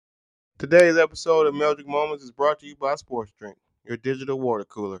Today's episode of Meldrick Moments is brought to you by Sports Drink, your digital water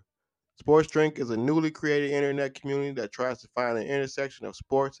cooler. Sports Drink is a newly created internet community that tries to find an intersection of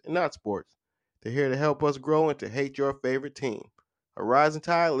sports and not sports. They're here to help us grow and to hate your favorite team. A rising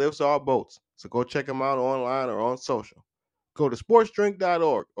tide lifts all boats, so go check them out online or on social. Go to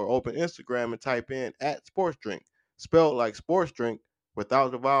sportsdrink.org or open Instagram and type in @sportsdrink, spelled like sports drink without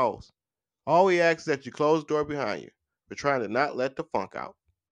the vowels. All we ask is that you close the door behind you. We're trying to not let the funk out.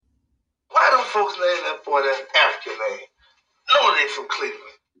 Why don't folks name that boy that African name? No, they from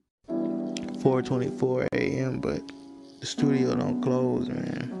Cleveland. 4:24 a.m., but the studio don't close,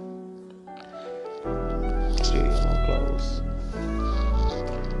 man. Studio don't close.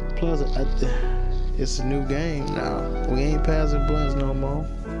 Plus, it's a new game now. We ain't passing blunts no more.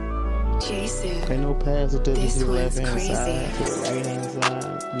 Ain't no passing to the left hand side, to the right hand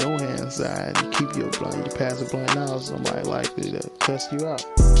side, no hand side. You keep your blunt. You pass a blunt now, somebody likely to cuss you out.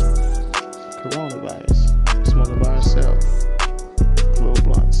 Coronavirus. Smoking by herself. Little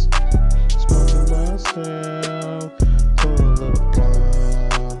blunts. Smoking by herself. Pull a little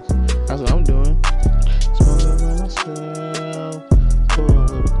blunts. That's what I'm doing. Smoking by myself. Pull a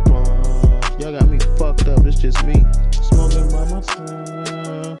little blunts. Y'all got me fucked up. It's just me. Smoking by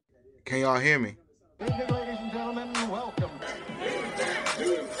myself. Can y'all hear me? Ladies and gentlemen, welcome.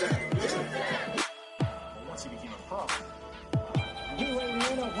 Once he became a pro. He weighed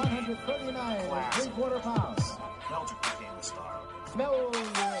in at 139 3/4 pounds. Meldrick became the star.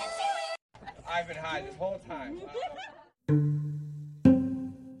 Meldrick. I've been high this whole time.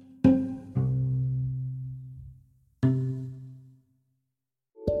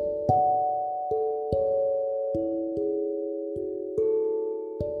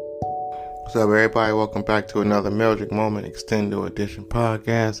 What's up, everybody? Welcome back to another Meldrick Moment Extendo Edition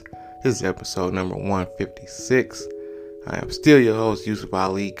podcast. This is episode number 156. I am still your host, Yusuf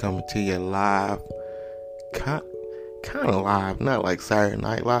Ali, coming to you live. Kind of live, not like Saturday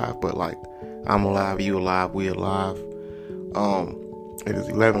Night Live, but like I'm alive, you alive, we alive. It is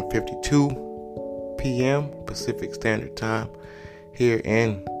 11:52 p.m. Pacific Standard Time here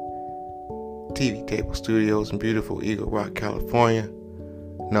in TV Table Studios in beautiful Eagle Rock, California.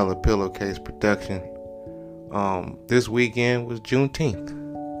 Another pillowcase production. This weekend was Juneteenth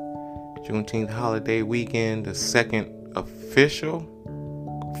holiday weekend, the second official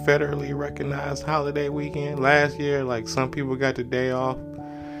federally recognized holiday weekend. Last year, like, some people got the day off.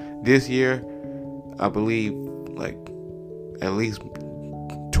 This year, I believe, like, at least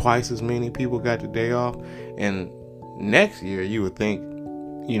twice as many people got the day off. And next year, you would think,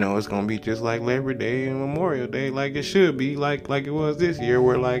 you know, it's gonna be just like Labor Day and Memorial Day, like it should be, like it was this year,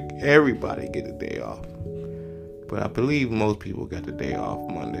 where like everybody get a day off. But I believe most people got the day off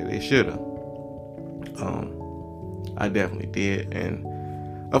Monday. They shoulda. I definitely did, and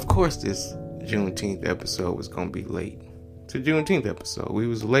of course, this Juneteenth episode was gonna be late. It's a Juneteenth episode. We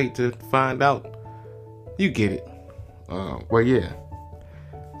was late to find out. You get it. Well, yeah.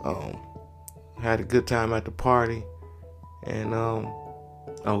 Had a good time at the party, and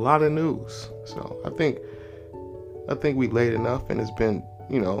a lot of news. So I think we late enough, and it's been,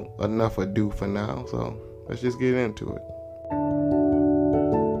 you know, enough ado for now. So let's just get into it.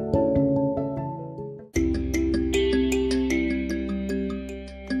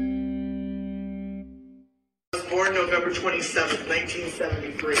 Born November 27th,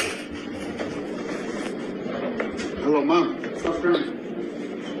 1973. Hello, Mom. Stop crying.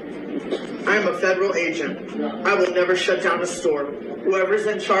 I am a federal agent. I will never shut down a store. Whoever's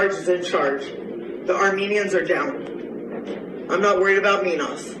in charge is in charge. The Armenians are down. I'm not worried about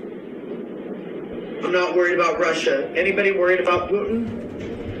Minos. I'm not worried about Russia. Anybody worried about Putin?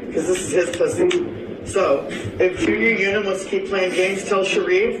 Because this is his pussy. So, if Junior Unum wants to keep playing games, tell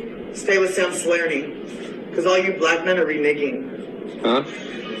Sharif, stay with Sam Slarney. Because all you black men are reneging. Huh?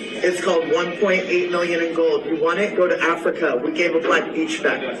 It's called 1.8 million in gold. You want it? Go to Africa. We gave a black beach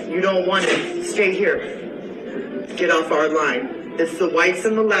back. You don't want it? Stay here. Get off our line. It's the whites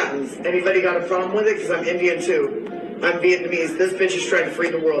and the Latins. Anybody got a problem with it? Because I'm Indian too. I'm Vietnamese. This bitch is trying to free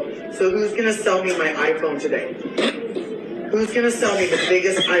the world. So who's going to sell me my iPhone today? Who's going to sell me the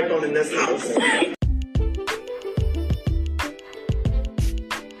biggest iPhone in this house?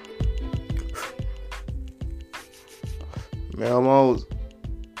 Melmos,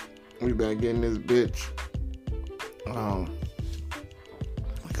 we back getting this bitch.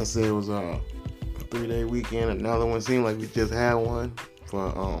 Like I said, it was a 3-day weekend. Another one, seemed like we just had one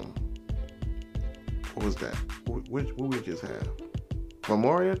for what was that? What we just had?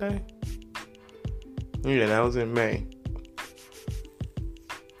 Memorial Day? Yeah, that was in May.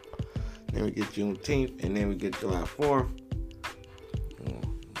 Then we get Juneteenth, and then we get July 4th.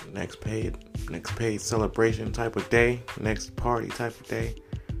 next paid celebration type of day, next party type of day,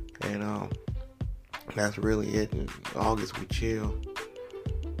 and that's really it. In August we chill.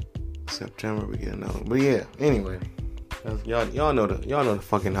 September we get another one. But yeah, anyway, y'all know the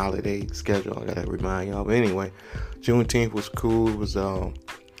fucking holiday schedule. I gotta remind y'all. But anyway, Juneteenth was cool. It was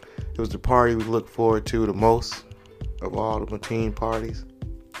the party we look forward to the most of all the teen parties,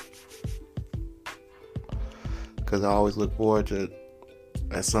 because I always look forward to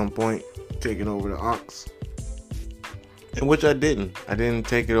at some point taking over the Ox, and which I didn't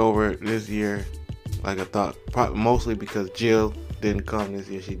take it over this year like I thought, mostly because Jill didn't come this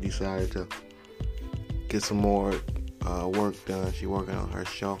year. She decided to get some more work done. She working on her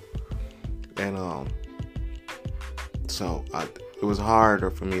show, and so it was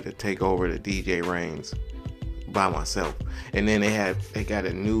harder for me to take over the DJ reins by myself. And then they got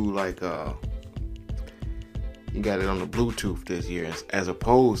a new you got it on the Bluetooth this year, as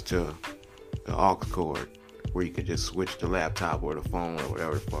opposed to the aux cord, where you can just switch the laptop or the phone or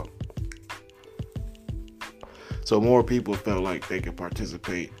whatever the fuck. So more people felt like they could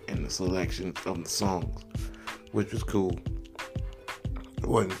participate in the selection of the songs, which was cool.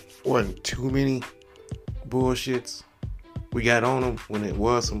 It wasn't too many bullshits. We got on them when it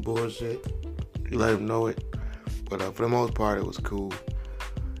was some bullshit. You let them know it. But for the most part, it was cool.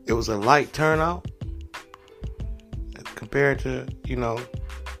 It was a light turnout compared to,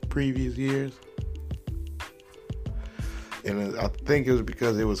 previous years. And I think it was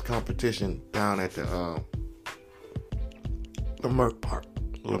because it was competition down at the Meldrick Park.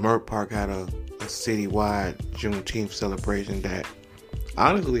 Meldrick Park had a citywide Juneteenth celebration that,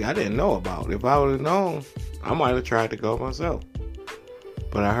 honestly, I didn't know about. If I would have known, I might have tried to go myself.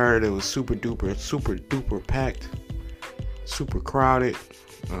 But I heard it was super duper packed, super crowded,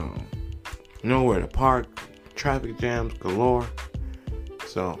 nowhere to park, traffic jams galore.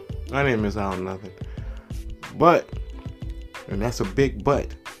 So I didn't miss out on nothing. But, and that's a big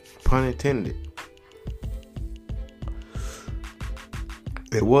but, pun intended,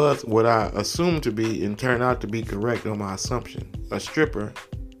 it was what I assumed to be, and turned out to be correct on my assumption, a stripper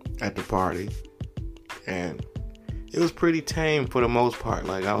at the party. And it was pretty tame for the most part.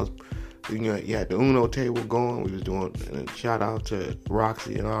 Like, you had the Uno table going. We was doing, and shout out to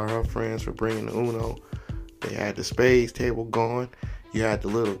Roxy and all her friends for bringing the Uno. They had the spades table going. You had the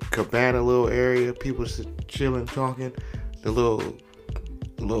little cabana little area, people chilling, talking. The little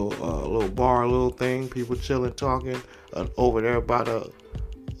bar little thing, people chilling, talking. Over there by the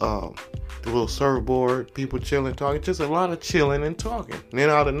little surfboard, people chilling, talking. Just a lot of chilling and talking. And then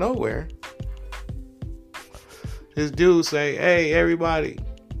out of nowhere, this dude say, "Hey, everybody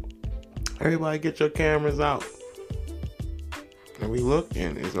get your cameras out." And we look,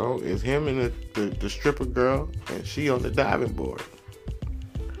 and it's him and the stripper girl, and she on the diving board.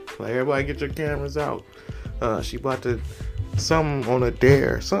 Like, everybody get your cameras out. She about to, something on a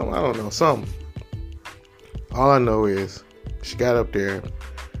dare, something, I don't know, something. All I know is she got up there,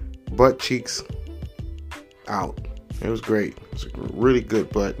 butt cheeks out. It was great. It was a really good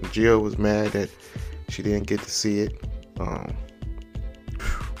butt. And Jill was mad that she didn't get to see it.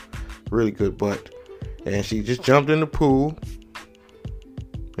 Really good butt. And she just jumped in the pool.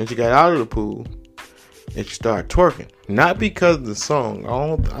 And she got out of the pool. And she started twerking. Not because of the song.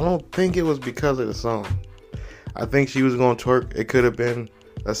 I don't think it was because of the song. I think she was going to twerk. It could have been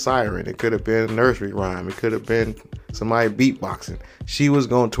a siren. It could have been a nursery rhyme. It could have been somebody beatboxing. She was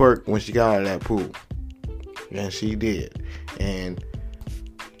going to twerk when she got out of that pool. And she did. And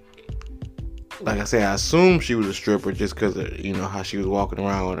like I said, I assumed she was a stripper just because of, how she was walking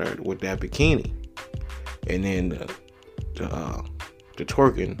around with that bikini. And then the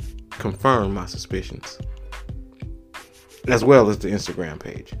twerking confirmed my suspicions, as well as the Instagram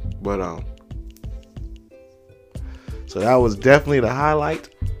page. But so that was definitely the highlight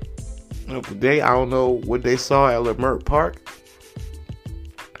of the day. I don't know what they saw at Meldrick Park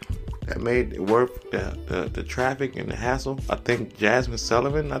that made it worth the traffic and the hassle. I think Jasmine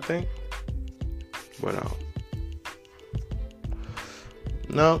Sullivan, but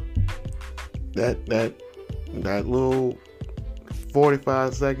no, that little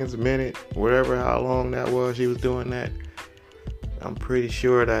 45 seconds, a minute, whatever, how long that was, she was doing that. I'm pretty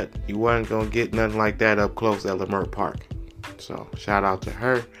sure that you wasn't gonna get nothing like that up close at Meldrick Park. So shout out to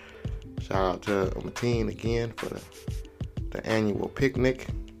her. Shout out to Matine again for the annual picnic,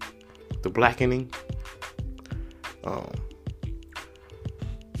 the blackening.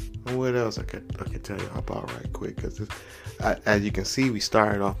 What else I could tell you about right quick? Because as you can see, we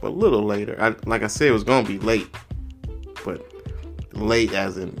started off a little later. Like I said, it was gonna be late, but late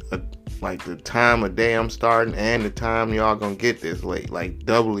as in like the time of day I'm starting and the time y'all gonna get this late, like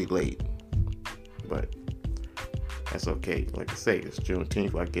doubly late. But that's okay. Like I say, it's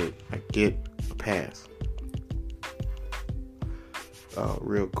Juneteenth. I get a pass.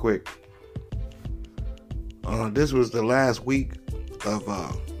 Real quick. This was the last week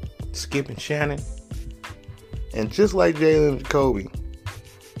of Skip and Shannon. And just like Jalen and Jacoby,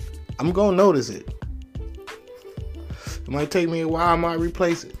 I'm gonna notice it. It might take me a while, I might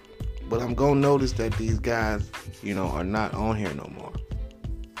replace it. But I'm gonna notice that these guys, are not on here no more.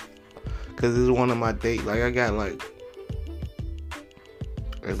 Cause this is one of my dates. Like I got like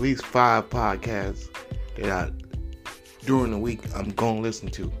at least 5 podcasts that during the week I'm gonna listen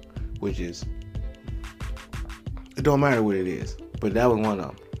to, which is, it don't matter what it is, but that was one of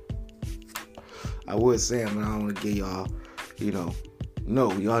them. I would say, I don't want to get y'all,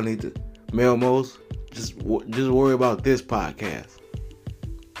 no, y'all need to, Melmos, just worry about this podcast.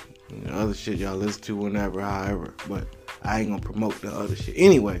 Other shit y'all listen to whenever, however, but I ain't gonna promote the other shit.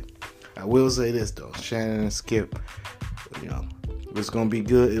 Anyway, I will say this though, Shannon and Skip, it's gonna be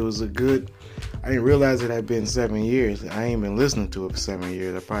good. It was a good, I didn't realize it had been 7 years. I ain't been listening to it for 7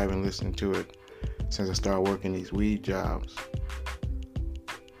 years. I've probably been listening to it since I started working these weed jobs.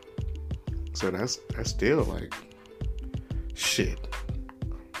 So that's still like, shit,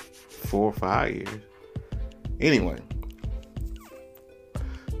 4 or 5 years. Anyway,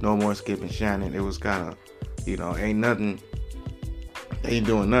 no more Skip and Shannon. It was kind of, ain't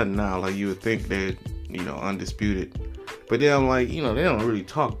doing nothing now like you would think they're, undisputed. But then I'm like, they don't really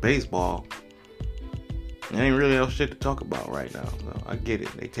talk baseball. There ain't really no shit to talk about right now. So I get it.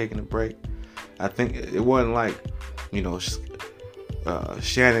 They taking a break. I think it wasn't like,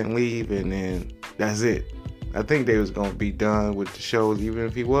 Shannon leave and then that's it. I think they was going to be done with the shows even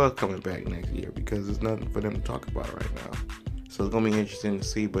if he was coming back next year, because there's nothing for them to talk about right now. So it's going to be interesting to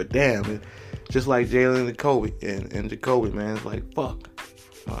see. But damn, just like Jalen and Jacoby, man, it's like, fuck.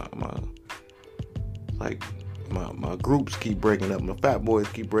 My groups keep breaking up. My fat boys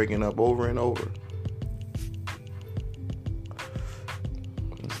keep breaking up over and over.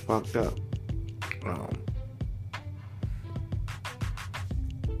 It's fucked up.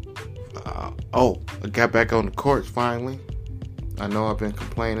 I got back on the courts finally. I know I've been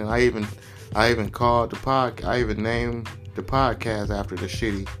complaining. I even called the podcast. I even named the podcast after the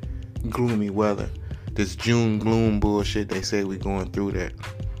shitty, gloomy weather. This June gloom bullshit. They say we going through that.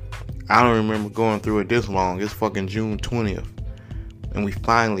 I don't remember going through it this long. It's fucking June 20th. And we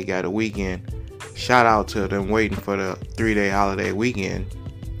finally got a weekend. Shout out to them waiting for the 3-day holiday weekend.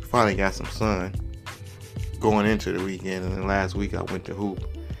 Finally got some sun going into the weekend. And then last week I went to hoop.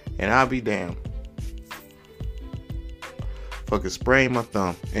 And I'll be damned. Fucking sprained my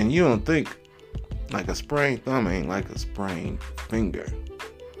thumb. And you don't think like a sprained thumb ain't like a sprained finger.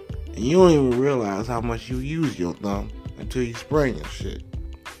 And you don't even realize how much you use your thumb until you sprain your shit.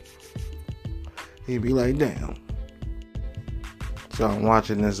 You'd be like, damn. So I'm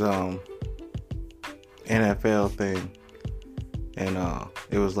watching this NFL thing. And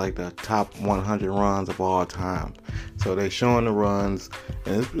it was like the top 100 runs of all time. So they showing the runs,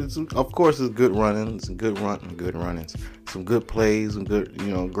 and it's of course it's good running, good runnings, some good plays, some good,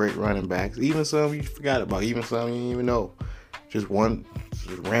 great running backs. Even some you forgot about, even some you didn't even know. Just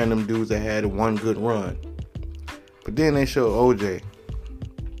random dudes that had one good run. But then they show OJ.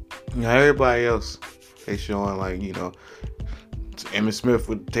 Everybody else they showing like, Emmitt Smith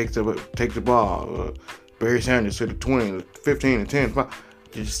would take the ball, Barry Sanders hit the 20, 15, and 10, 5.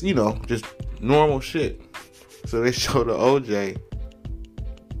 Just just normal shit. So they show the OJ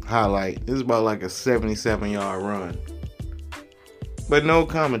highlight. This is about like a 77-yard run. But no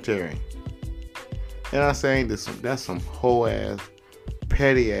commentary. And I'm saying that's some whole ass,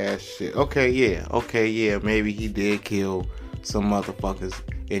 petty ass shit. Okay, yeah, maybe he did kill some motherfuckers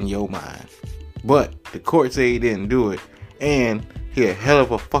in your mind. But the court say he didn't do it. And he a hell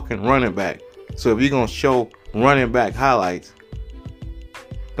of a fucking running back. So if you're gonna show running back highlights,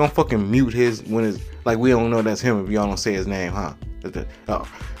 don't fucking mute his when it's like we don't know that's him if y'all don't say his name, huh? Oh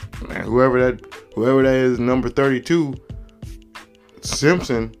man, whoever that is, number 32,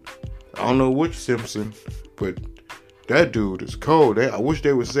 Simpson. I don't know which Simpson, but that dude is cold. I wish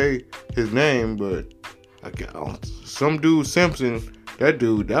they would say his name, but some dude Simpson. That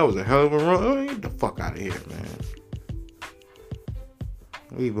dude, that was a hell of a run. Oh, get the fuck out of here, man.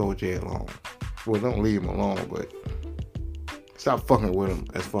 Leave OJ alone. Well, don't leave him alone, but stop fucking with him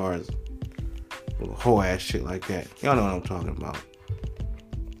as far as whole ass shit like that. Y'all know what I'm talking about.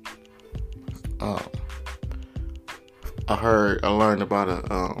 I learned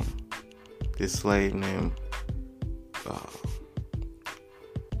about this slave named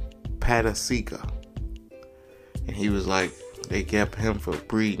Patasika. And he was like, they kept him for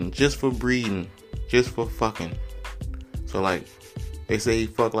breeding, just for fucking. So like, they say he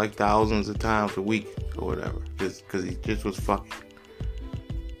fucked like thousands of times a week or whatever, just because he just was fucking.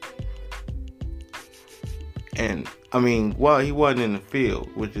 And I mean, while he wasn't in the field,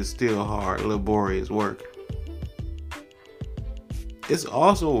 which is still hard, laborious work, it's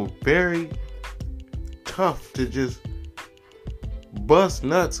also very tough to just bust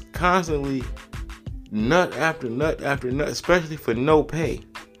nuts constantly, nut after nut after nut, especially for no pay.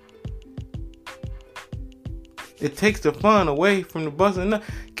 It takes the fun away from the busting nut.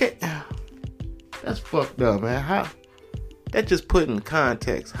 That's fucked up, man. How? That just put in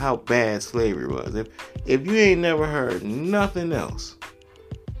context how bad slavery was. If you ain't never heard nothing else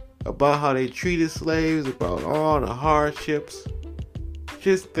about how they treated slaves, about all the hardships,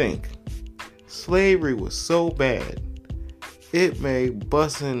 just think. Slavery was so bad, it made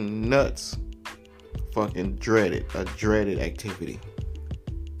busting nuts fucking a dreaded activity.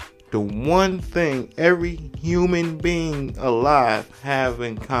 The one thing every human being alive have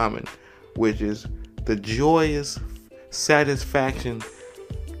in common, which is the joyous satisfaction,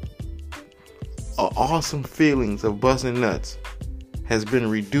 awesome feelings of busting nuts, has been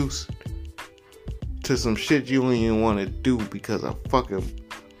reduced to some shit you don't even want to do because of fucking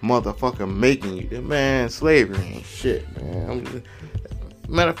motherfucker making you. Man, slavery ain't shit, man.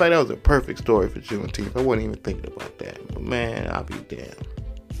 Matter of fact, that was a perfect story for Juneteenth. I wasn't even thinking about that. But man, I'll be damned.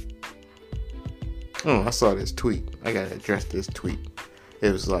 Oh, I saw this tweet. I gotta address this tweet.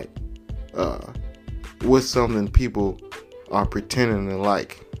 It was like, what's something people are pretending to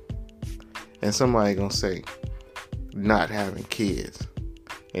like? And somebody gonna say, not having kids.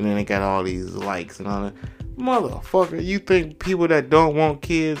 And then they got all these likes and all that. Motherfucker, you think people that don't want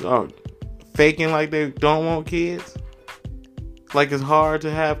kids are faking like they don't want kids? Like it's hard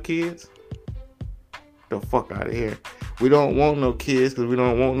to have kids? The fuck out of here. We don't want no kids because we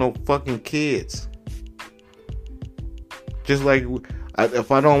don't want no fucking kids. Just like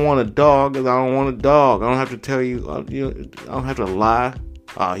if I don't want a dog, I don't want a dog. I don't have to tell you, I don't have to lie.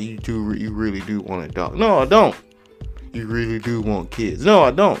 You really do want a dog. No, I don't. You really do want kids. No,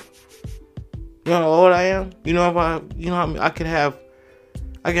 I don't. You know how old I am? I could have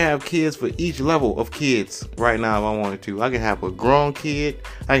kids for each level of kids right now if I wanted to. I can have a grown kid.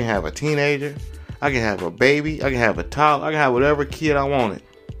 I can have a teenager. I can have a baby. I can have a toddler. I can have whatever kid I wanted.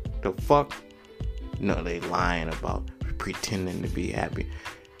 The fuck? No, they lying about pretending to be happy.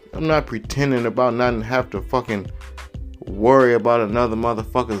 I'm not pretending about not have to fucking worry about another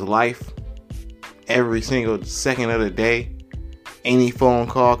motherfucker's life every single second of the day. Any phone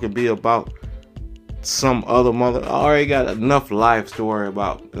call could be about some other mother. I already got enough lives to worry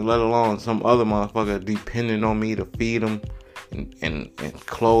about, let alone some other motherfucker depending on me to feed them and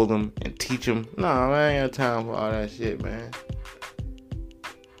clothe them and teach them. Nah, man, I ain't got time for all that shit, man.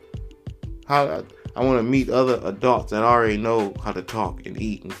 I want to meet other adults that already know how to talk and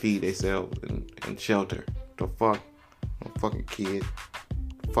eat and feed themselves and shelter. The fuck? I'm a fucking kid.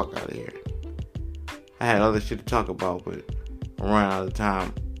 Fuck out of here. I had other shit to talk about, but I'm running out of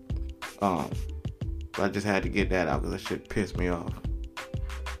time. I just had to get that out because that shit pissed me off.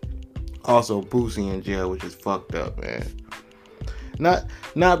 Also, Boosie in jail, which is fucked up, man.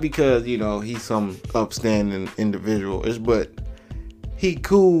 Not because, he's some upstanding individual. But he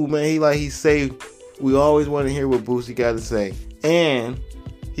cool, man. He say, we always want to hear what Boosie got to say. And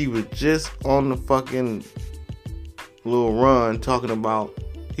he was just on the fucking little run talking about,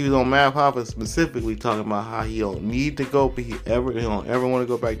 he was on Math Hoffa specifically talking about how he don't need to go, but he don't ever want to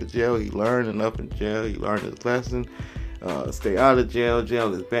go back to jail. He learned enough in jail. He learned his lesson. Stay out of jail.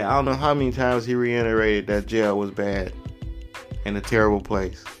 Jail is bad. I don't know how many times he reiterated that jail was bad and a terrible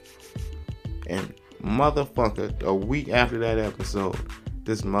place. And motherfucker, a week after that episode,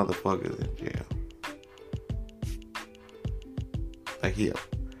 this motherfucker's in jail. Like,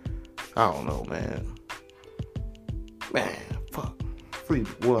 I don't know, man. Man, fuck.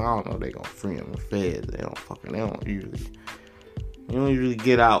 Well, I don't know. They gonna free him. The feds, they don't usually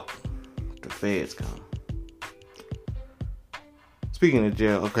get out. The feds come. Speaking of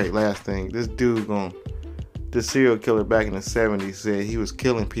jail, okay, last thing. This serial killer back in the 70s said he was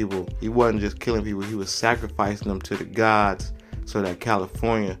killing people. He wasn't just killing people. He was sacrificing them to the gods so that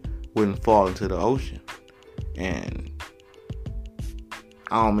California wouldn't fall into the ocean. And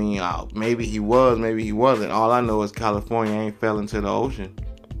I don't mean, maybe he was, maybe he wasn't. All I know is California ain't fell into the ocean.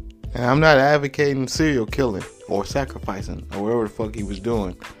 And I'm not advocating serial killing or sacrificing or whatever the fuck he was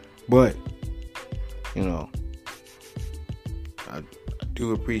doing. But, I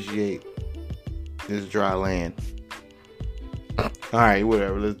do appreciate this dry land. Alright,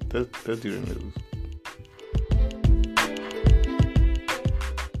 whatever. Let's do the news.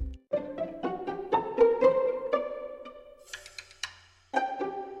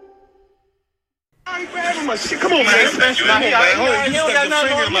 Come on, man. He don't got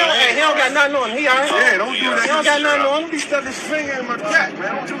nothing on him. He don't got nothing on him. He alright. Yeah, don't do that. He don't got nothing on him. He stuck his finger in my crack,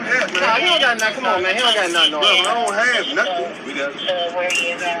 man. Don't do that, man. Nah, he don't got nothing. Come on, man. He don't got nothing on him. I don't have nothing. He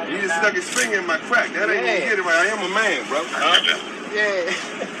just stuck his finger in my crack. That ain't gonna get it right. I am a man, bro. Yeah.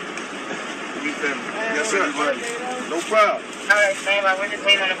 Yes, sir, bro. No problem. Alright, man. I just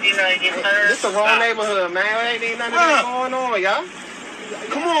waiting on a female to get hurt. This the wrong neighborhood, man. There ain't nothing going on, y'all.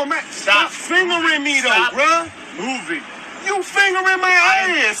 Come on, man. Stop fingering me, though, bro. Moving. You fingering my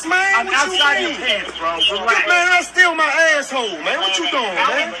ass, man. I'm What outside you your mean? pants, bro. Man, that's still my asshole, man. What you doing,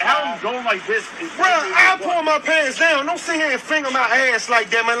 man? How you going like this? Bro, I'll pull my pants down. Don't sit here and finger my ass like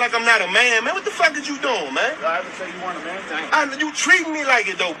that, man, like I'm not a man, man. What the fuck is you doing, man? I haven't said you want a man. You treating me like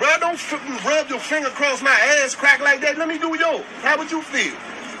it, though, bro. Don't rub your finger across my ass crack like that. Let me do yours. How would you feel?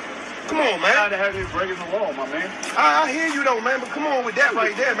 Come on, man. I had to have you breaking the wall, my man. I hear you, though, man, but come on with that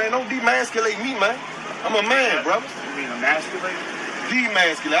right there, man. Don't demasculate me, man. I'm a man, brother. You mean emasculate?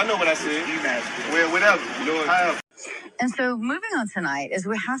 Demasculate. I know what I said. Demasculate. Well, whatever. You know what? And so moving on tonight is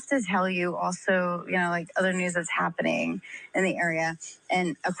we have to tell you also, like other news that's happening in the area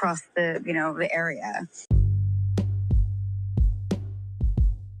and across the area.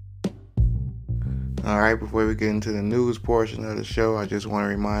 All right, before we get into the news portion of the show, I just want to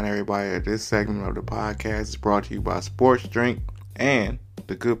remind everybody that this segment of the podcast is brought to you by Sports Drink and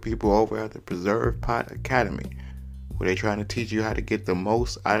the good people over at the Preserve Pot Academy, where they're trying to teach you how to get the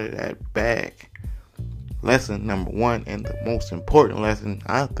most out of that bag. Lesson number 1, and the most important lesson,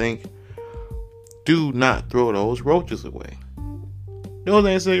 I think, do not throw those roaches away. Those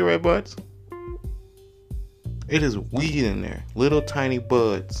ain't cigarette butts. It is weed in there, little tiny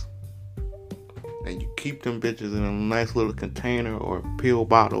buds. And you keep them bitches in a nice little container or a pill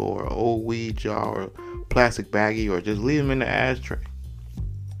bottle or an old weed jar or plastic baggie, or just leave them in the ashtray.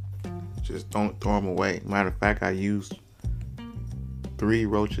 Just don't throw them away. Matter of fact, I used 3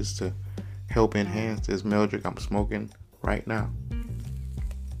 roaches to help enhance this Meldrick I'm smoking right now.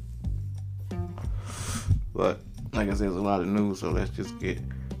 But like I said, there's a lot of news, so let's just get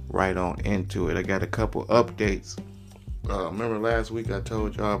right on into it. I got a couple updates. Remember last week I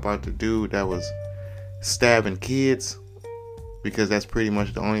told y'all about the dude that was stabbing kids, because that's pretty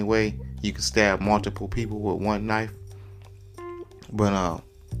much the only way you can stab multiple people with one knife. But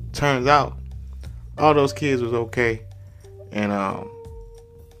turns out all those kids was okay, and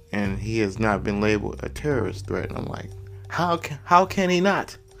he has not been labeled a terrorist threat. And I'm like, how can he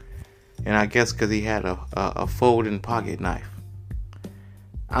not? And I guess because he had a folding pocket knife.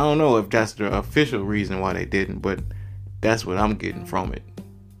 I don't know if that's the official reason why they didn't, but that's what I'm getting from it.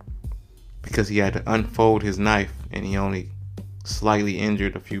 Because he had to unfold his knife and he only slightly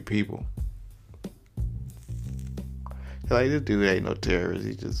injured a few people. Like, this dude ain't no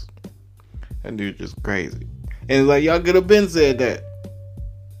terrorist. That dude just crazy. And it's like, y'all could have been said that.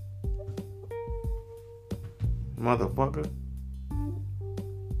 Motherfucker.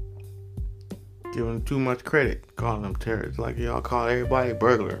 Giving them too much credit. Calling them terrorists. Like y'all call everybody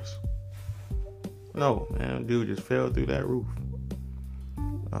burglars. No, man. Dude just fell through that roof.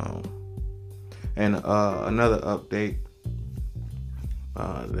 And another update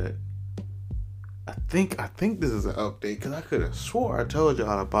that I think this is an update, because I could have swore I told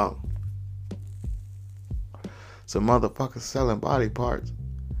y'all about some motherfuckers selling body parts.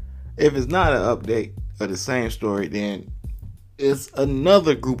 If it's not an update of the same story, then it's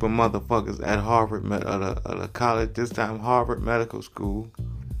another group of motherfuckers at Harvard, at a college, this time Harvard Medical School,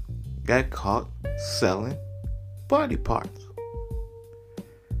 got caught selling body parts.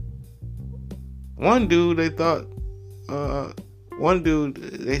 One dude, they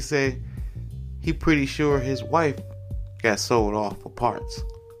say he pretty sure his wife got sold off for parts.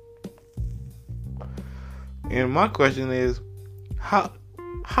 And my question is, how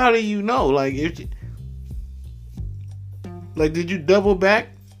do you know? Like, did you double back?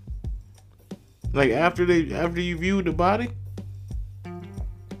 Like after you viewed the body?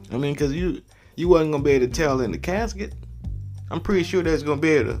 I mean, cause you wasn't gonna be able to tell in the casket. I'm pretty sure that's gonna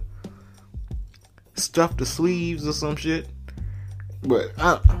be able to stuff the sleeves or some shit. But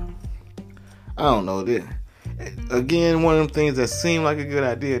I don't know. Again, one of them things that seemed like a good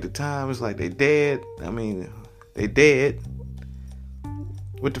idea at the time is like they dead. I mean, they dead.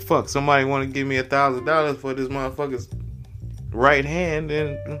 What the fuck? Somebody want to give me $1,000 for this motherfucker's right hand,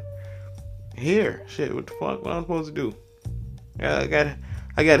 and here, shit. What the fuck? What am I supposed to do? Yeah,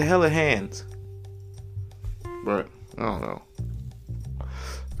 I got hella hands, but I don't know.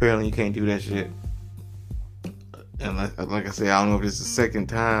 Apparently you can't do that shit. And like I said, I don't know if it's the second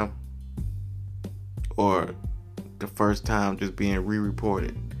time or the first time just being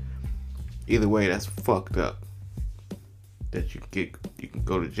re-reported. Either way, that's fucked up. That you can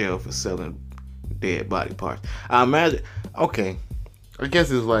go to jail for selling dead body parts. I imagine. Okay, I guess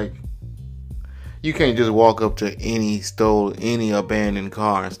it's like you can't just walk up to any abandoned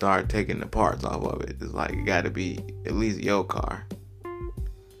car and start taking the parts off of it. It's like it got to be at least your car.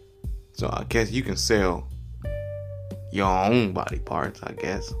 So I guess you can sell your own body parts, I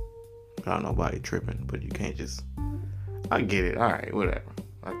guess. I don't know, nobody tripping, but you can't just. I get it. All right, whatever.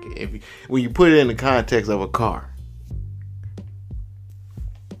 Okay, when you put it in the context of a car.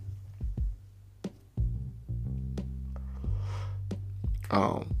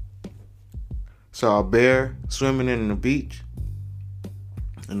 Saw a bear swimming in the beach,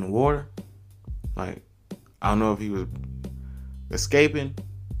 in the water. Like, I don't know if he was escaping,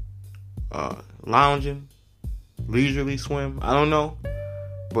 lounging, leisurely swim. I don't know.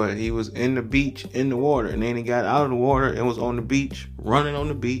 But he was in the beach, in the water. And then he got out of the water and was on the beach, running on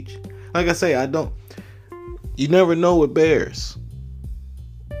the beach. Like I say, you never know with bears.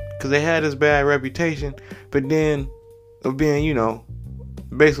 Because they had this bad reputation. But then, of being,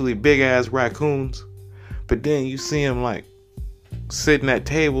 basically big ass raccoons. But then you see them like sitting at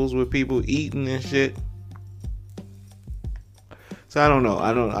tables with people eating and shit. So I don't know.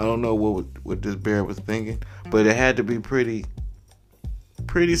 I don't know what this bear was thinking. But it had to be pretty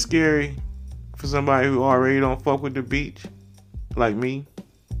scary for somebody who already don't fuck with the beach, like me,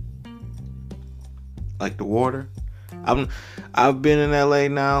 like the water. I've been in LA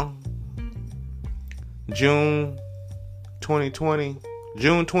now. June 2020,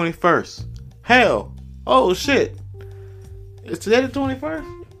 June 21st. Hell, oh shit! Is today the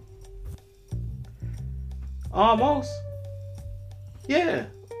 21st? Almost. Yeah.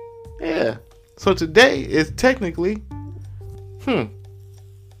 So today is technically,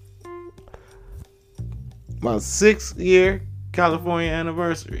 my 6th year California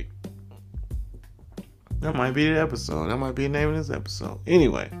anniversary. That might be the episode. That might be the name of this episode.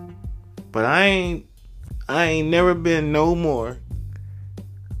 Anyway, but I ain't never been no more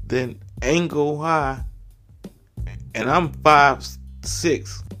than ankle high, and I'm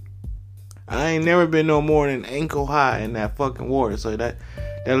 5'6". I ain't never been no more than ankle high in that fucking water. So that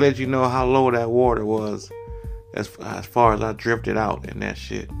lets you know how low that water was, as far as I drifted out in that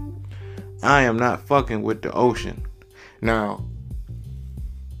shit. I am not fucking with the ocean. Now,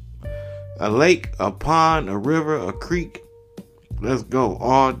 a lake, a pond, a river, a creek, let's go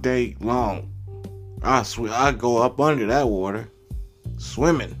all day long. I swear, I go up under that water,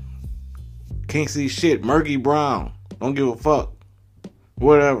 swimming. Can't see shit, murky brown. Don't give a fuck.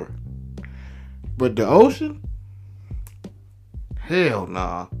 Whatever. But the ocean? Hell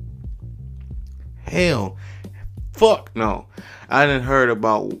nah. Hell. Fuck no. I done heard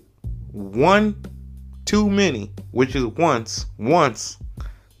about one too many, which is once motherfuckers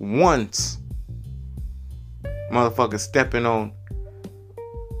stepping on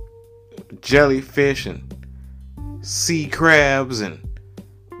jellyfish and sea crabs and,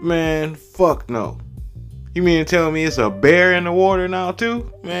 man, fuck no. You mean to tell me it's a bear in the water now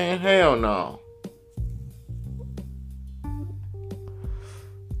too? Man, hell no.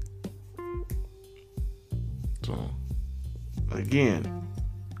 So, again,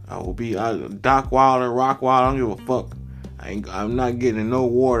 I will be dock wild or rock wild. I don't give a fuck. I'm not getting in no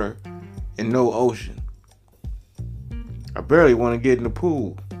water and no ocean. I barely want to get in the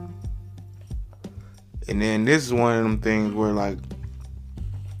pool. And then this is one of them things where, like,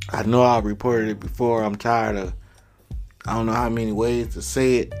 I know I've reported it before. I'm tired of, I don't know how many ways to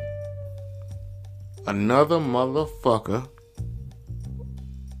say it. Another motherfucker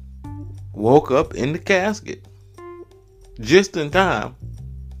woke up in the casket. Just in time.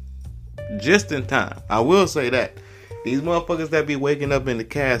 I will say that. These motherfuckers that be waking up in the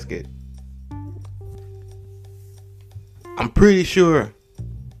casket, I'm pretty sure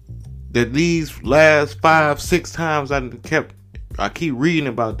that these last 5-6 times I keep reading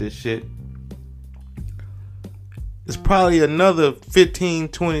about this shit, it's probably another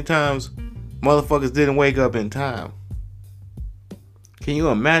 15-20 times motherfuckers didn't wake up in time. Can you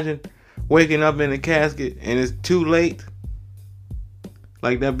imagine waking up in a casket and it's too late?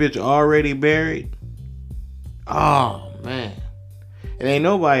 Like that bitch already buried? Oh, man. It ain't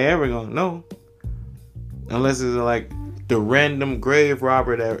nobody ever gonna know. Unless it's like the random grave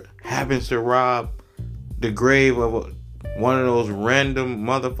robber that happens to rob the grave of one of those random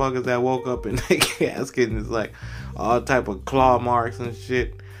motherfuckers that woke up in the casket and it's like all type of claw marks and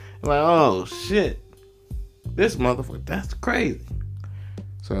shit. I'm like, oh shit. This motherfucker, that's crazy.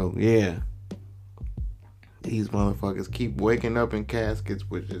 So, yeah. These motherfuckers keep waking up in caskets,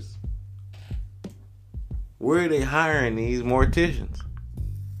 which is... Where are they hiring these morticians?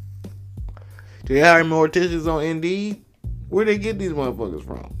 Do they hire morticians on Indeed? Where they get these motherfuckers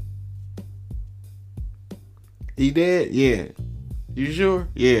from? He dead? Yeah. You sure?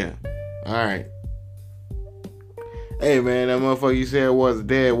 Yeah. Alright. Hey man, that motherfucker you said was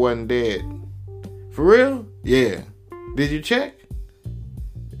dead wasn't dead. For real? Yeah. Did you check?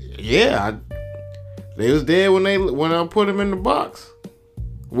 Yeah. They was dead when I put them in the box.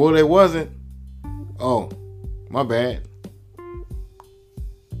 Well, they wasn't. Oh, my bad.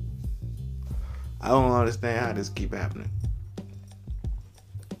 I don't understand how this keep happening.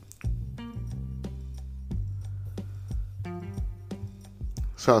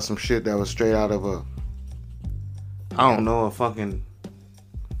 Saw some shit that was straight out of a fucking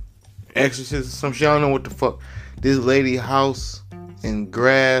Exorcist or some shit. I don't know what the fuck. This lady house and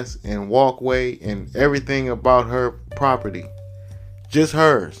grass and walkway and everything about her property. Just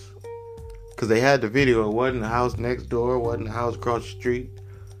hers. Because they had the video. It wasn't the house next door. It wasn't the house across the street.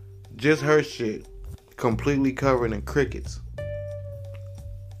 Just her shit. Completely covered in crickets.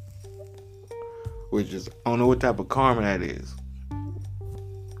 Which is, I don't know what type of karma that is.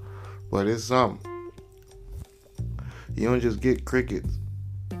 But it's something. You don't just get crickets.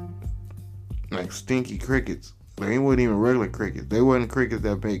 Like stinky crickets. They weren't even regular crickets. They wasn't crickets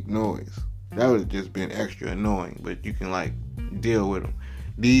that make noise. That would have just been extra annoying. But you can like deal with them.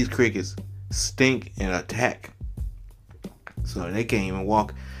 These crickets stink and attack. So they can't even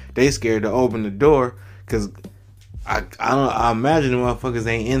walk. They scared to open the door. Because I imagine the motherfuckers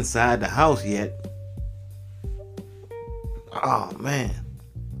ain't inside the house yet. Oh man.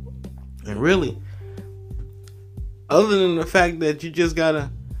 And really, other than the fact that you just gotta,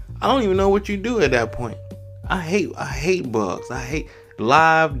 I don't even know what you do at that point. I hate bugs. I hate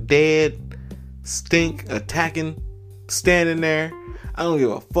live, dead, stink, attacking, standing there. I don't give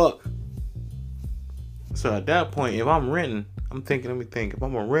a fuck. So at that point, if I'm renting, let me think. If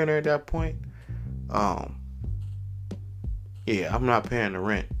I'm a renter at that point, yeah, I'm not paying the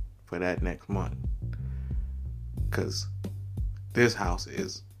rent for that next month. Cause this house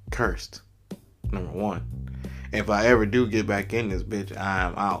is cursed. Number one. If I ever do get back in this bitch, I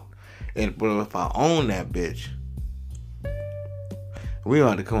am out. But if I own that bitch, we gonna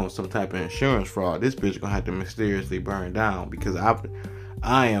have to come up with some type of insurance fraud. This bitch gonna have to mysteriously burn down because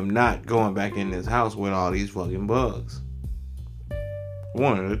I am not going back in this house with all these fucking bugs.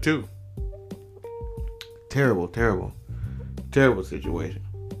 One of the two. Terrible, terrible, terrible situation.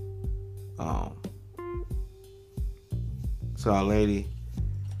 Saw a lady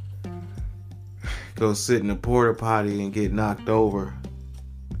go sit in the porta potty and get knocked over,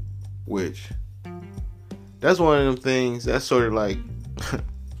 which that's one of them things that's sort of like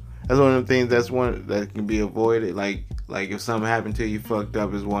that's one of them things that can be avoided. Like if something happened to you fucked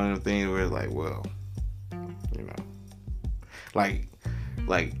up is one of the things where it's like, well, you know, like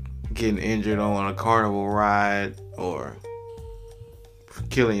getting injured on a carnival ride or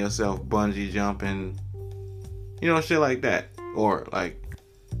killing yourself bungee jumping, you know, shit like that. Or like,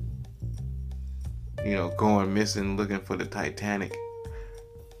 you know, going missing looking for the Titanic.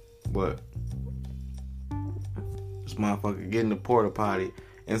 But this motherfucker getting the porta potty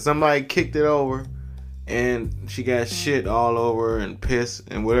and somebody kicked it over and she got shit all over and piss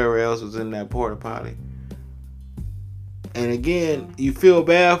and whatever else was in that porta potty. And again, you feel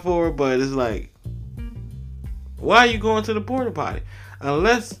bad for her, but it's like, why are you going to the porta potty?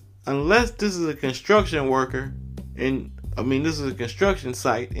 Unless this is a construction worker and this is a construction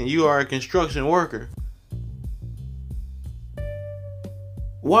site and you are a construction worker.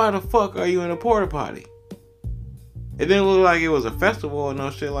 Why the fuck are you in a porta potty? It didn't look like it was a festival or no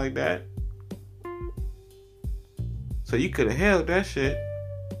shit like that. So you could have held that shit.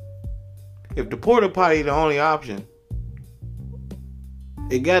 If the porta potty the only option,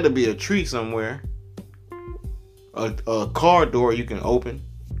 it got to be a tree somewhere. A car door you can open.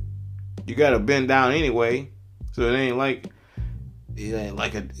 You got to bend down anyway. So it ain't like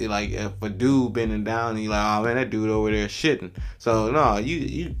if a dude bending down and you like, oh man, that dude over there shitting. So no,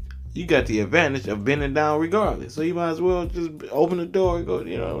 you got the advantage of bending down regardless. So you might as well just open the door and go,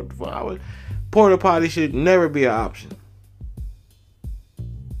 you know, porta potty should never be an option.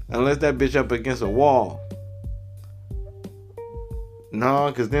 Unless that bitch up against a wall. No,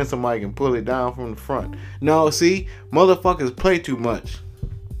 because then somebody can pull it down from the front. No, see, motherfuckers play too much.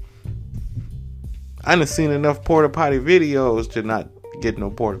 I done seen enough porta potty videos to not get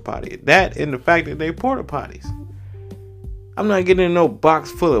no porta potty. That and the fact that they porta potties. I'm not getting in no box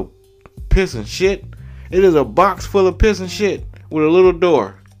full of piss and shit. It is a box full of piss and shit. with a little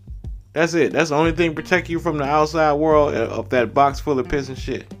door. That's it. That's the only thing protect you from the outside world of that box full of piss and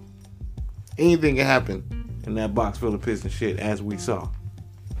shit. Anything can happen in that box full of piss and shit, as we saw.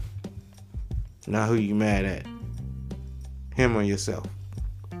 Now who you mad at? Him or yourself?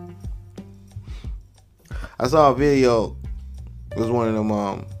 I saw a video. It was one of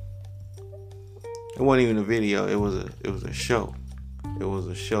them. It wasn't even a video. It was a show. It was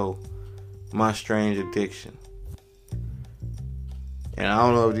a show. My Strange Addiction. And I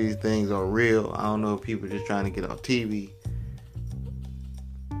don't know if these things are real. I don't know if people are just trying to get on TV.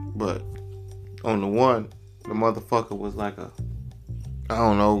 But on the one, the motherfucker was like a, I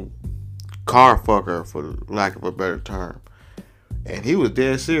don't know, car fucker, for lack of a better term. And he was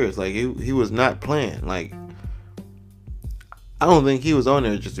dead serious. Like, he was not playing. Like, I don't think he was on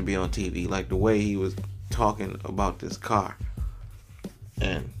there just to be on TV. Like, the way he was talking about this car.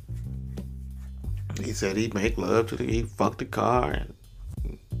 And he said he'd make love to he fucked the car and,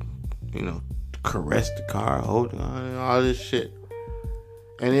 you know, caressed the car, hold on, and all this shit.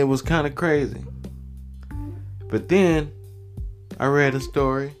 And it was kind of crazy. But then I read a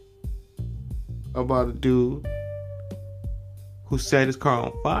story about a dude who set his car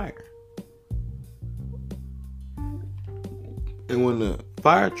on fire. And when the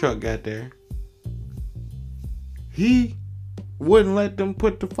fire truck got there, he wouldn't let them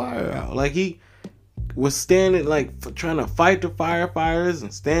put the fire out. Like, he was standing, like, trying to fight the firefighters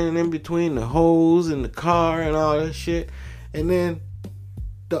and standing in between the hose and the car and all that shit. And then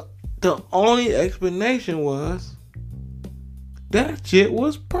the only explanation was that shit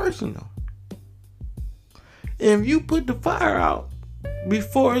was personal. If you put the fire out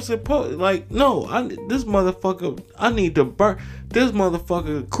before it's supposed, like, no, this motherfucker, I need to burn this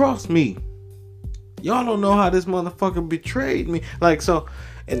motherfucker across me. Y'all don't know how this motherfucker betrayed me. Like, so,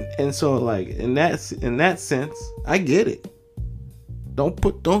 and so, like, in that sense, I get it.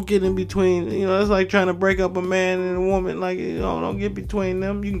 Don't get in between. You know, it's like trying to break up a man and a woman. Like, you know, don't get between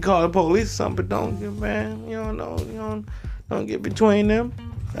them. You can call the police or something, but don't get, man. Don't get between them.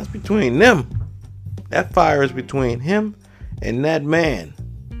 That's between them. That fire is between him and that man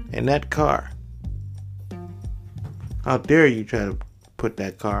and that car. How dare you try to put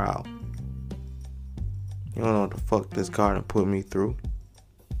that car out? You don't know what the fuck this car done put me through.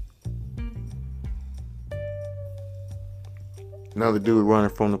 Another dude running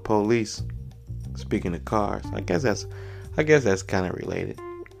from the police. Speaking of cars, I guess that's kind of related.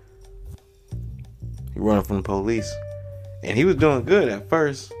 He running from the police, and he was doing good at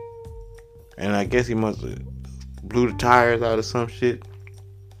first, and I guess he must have blew the tires out of some shit.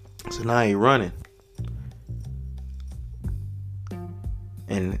 So now he running,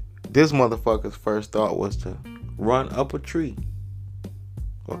 and this motherfucker's first thought was to run up a tree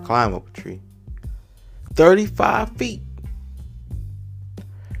or climb up a tree, 35 feet.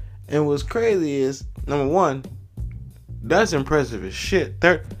 And what's crazy is, number one, that's impressive as shit.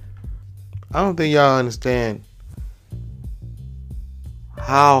 I don't think y'all understand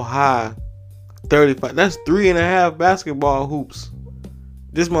how high 35. That's 3.5 basketball hoops.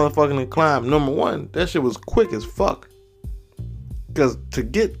 This motherfucker can climb. Number one, that shit was quick as fuck. Because to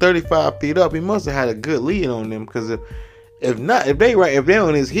get 35 feet up, he must have had a good lead on them. Because if they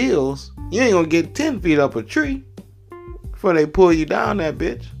on his heels, you ain't gonna get 10 feet up a tree before they pull you down that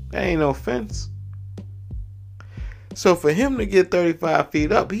bitch. That ain't no fence. So for him to get 35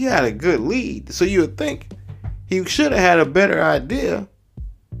 feet up, he had a good lead. So you would think he should have had a better idea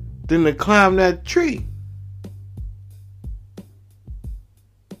than to climb that tree.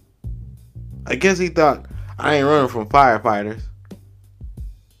 I guess he thought, I ain't running from firefighters.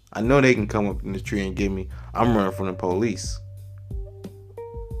 I know they can come up in the tree and get me. I'm running from the police.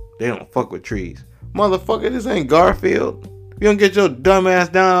 They don't fuck with trees. Motherfucker, this ain't Garfield. You don't get your dumb ass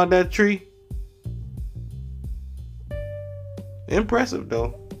down out that tree. Impressive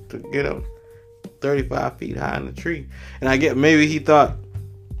though, to get up 35 feet high in the tree. And I get maybe he thought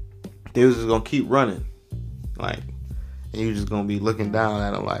they was just gonna keep running, like, and you just gonna be looking down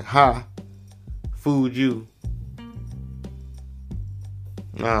at him like, ha, fooled you.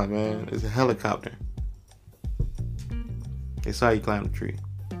 Nah, man, it's a helicopter. They saw you climb the tree.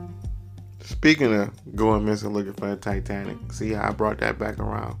 Speaking of going missing looking for the Titanic, see how I brought that back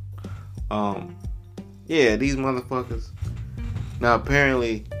around? Yeah, these motherfuckers. Now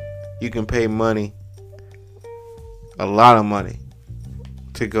apparently you can pay money, a lot of money,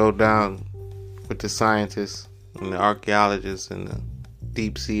 to go down with the scientists and the archaeologists and the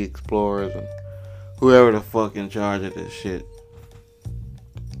deep sea explorers and whoever the fuck in charge of this shit.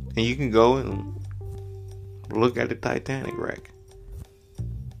 And you can go and look at the Titanic wreck.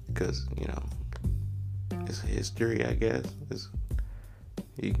 Because, you know, it's history, I guess. It's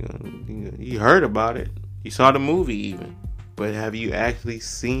You heard about it. You saw the movie even. But have you actually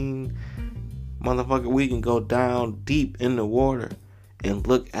seen, motherfucker, we can go down deep in the water and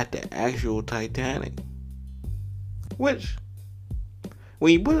look at the actual Titanic. Which,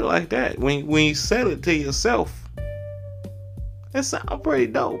 when you put it like that, when you sell it to yourself, it sounds pretty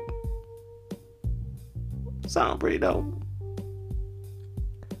dope.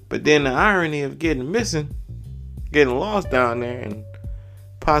 But then the irony of getting lost down there and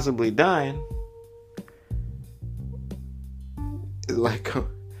possibly dying, is like,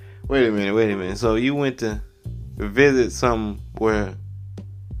 wait a minute. So you went to visit something where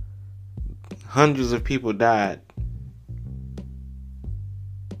hundreds of people died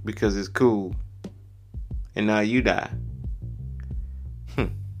because it's cool, and now you die.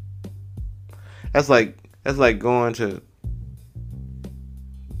 That's like going to,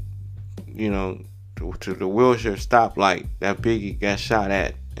 to the Wilshire stoplight that Biggie got shot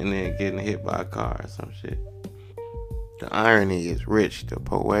at and then getting hit by a car or some shit. The irony is rich,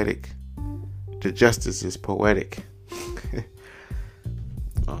 the justice is poetic.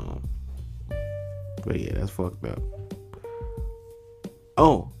 But yeah, that's fucked up.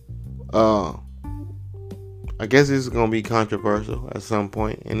 I guess this is going to be controversial at some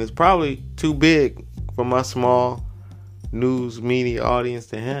point, and it's probably too big for my small news media audience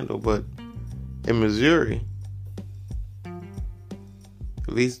to handle, but in Missouri,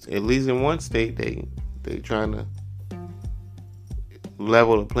 at least in one state, they trying to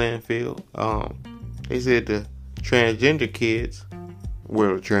level the playing field. They said the transgender kids,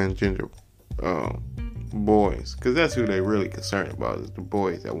 well, the transgender boys, because that's who they really concerned about, is the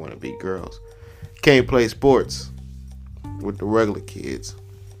boys that want to be girls, can't play sports with the regular kids.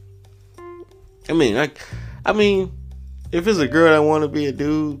 I mean, if it's a girl that want to be a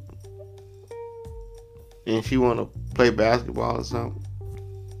dude and she want to play basketball or something,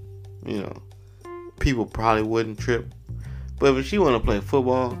 people probably wouldn't trip. But if she want to play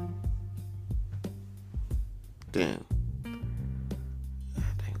football, then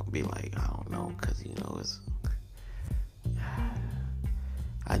they gonna be like, I don't know, because it's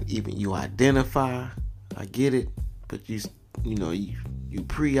you identify, I get it, but you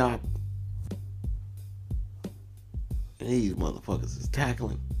pre-op, and these motherfuckers is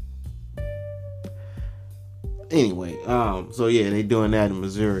tackling. Anyway, so yeah, they doing that in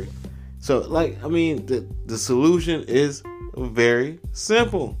Missouri. So the solution is very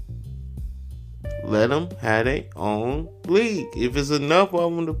simple. Let them have their own league. If it's enough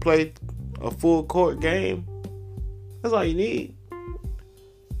of them to play a full court game, that's all you need.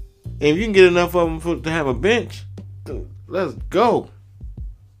 And if you can get enough of them to have a bench, let's go.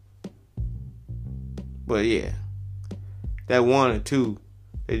 But yeah, that 1 or 2,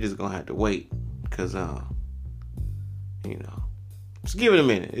 they just gonna have to wait, because just give it a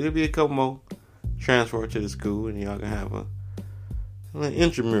minute. It'll be a couple more transfer to the school, and y'all can have a little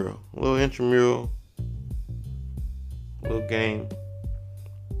intramural, little game,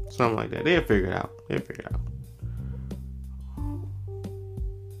 something like that. They'll figure it out.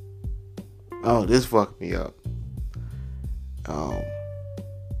 Oh, this fucked me up. A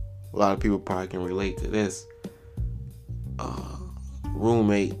lot of people probably can relate to this.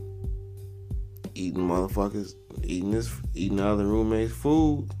 Roommate eating other roommate's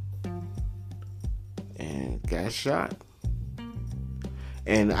food and got shot.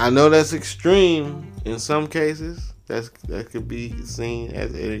 And I know that's extreme in some cases. That could be seen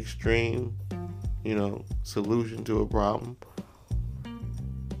as an extreme, solution to a problem.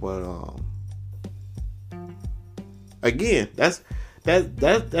 But again,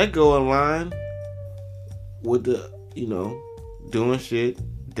 that go in line with the doing shit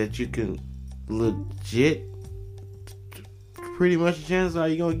that you can legit, pretty much the chances are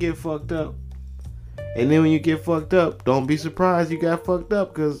you're gonna get fucked up. And then when you get fucked up, don't be surprised you got fucked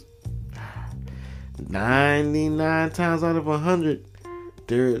up, because 99 times out of 100,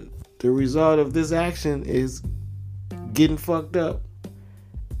 the result of this action is getting fucked up.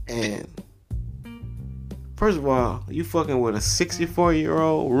 And first of all, you fucking with a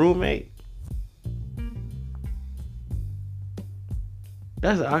 64-year-old roommate.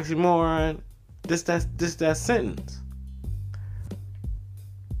 That's an oxymoron. This that sentence.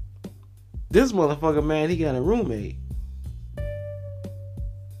 This motherfucker, man, he got a roommate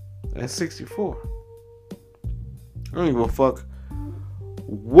at 64. I don't give a fuck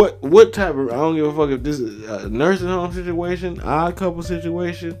what type of, I don't give a fuck if this is a nursing home situation, odd couple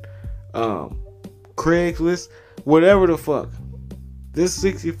situation, Craigslist, whatever the fuck. This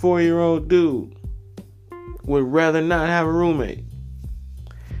 64-year-old dude would rather not have a roommate.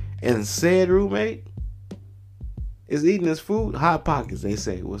 And said roommate is eating his food. Hot Pockets, they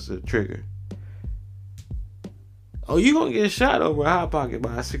say, was the trigger. Oh, you gonna get shot over a Hot Pocket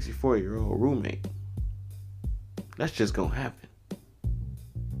by a 64-year-old roommate. That's just gonna happen.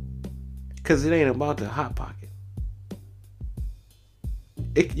 Because it ain't about the Hot Pocket.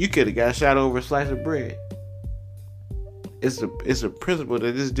 You could have got shot over a slice of bread. It's a principle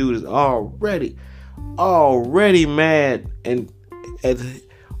that this dude is already mad, and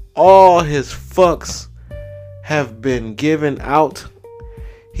all his fucks have been given out.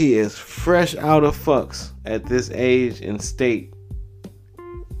 He is fresh out of fucks at this age and state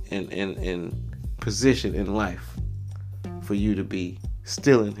and position in life for you to be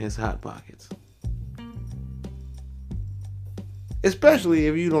stealing his Hot Pockets. Especially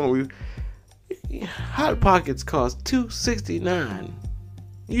if you don't Hot Pockets cost $2.69.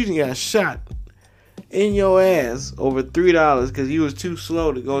 You just got shot in your ass over $3 because you was too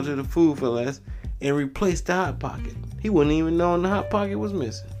slow to go to the food for less and replace the Hot Pocket. He wouldn't even know the Hot Pocket was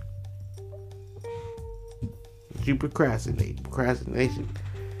missing. But you procrastinate. Procrastination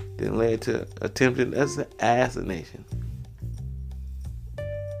then led to attempted assassination.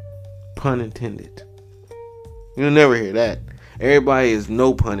 Pun intended. You'll never hear that. Everybody is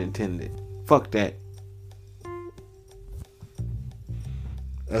no pun intended. Fuck that.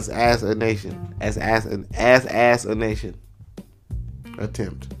 That's assassination. Assassination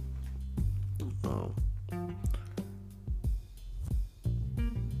attempt.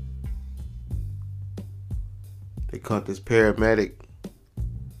 They caught this paramedic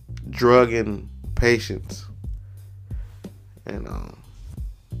drugging patients, and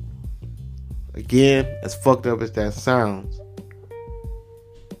again, as fucked up as that sounds,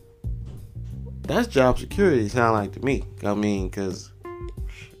 that's job security. Sound like to me. I mean, because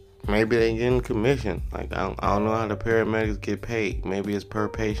maybe they getting commission. Like I don't know how the paramedics get paid. Maybe it's per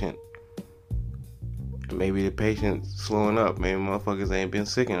patient. Maybe the patient's slowing up. Maybe motherfuckers ain't been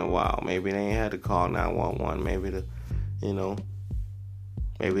sick in a while. Maybe they ain't had to call 911. Maybe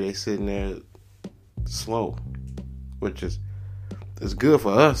maybe they sitting there slow, which is good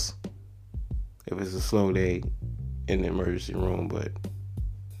for us if it's a slow day in the emergency room, but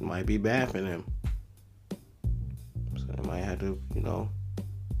it might be bad for them. So they might have to,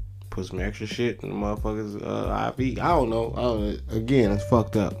 put some extra shit in the motherfuckers' IV. I don't know. Again, it's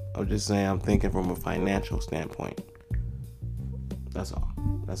fucked up. I'm just saying, I'm thinking from a financial standpoint. That's all.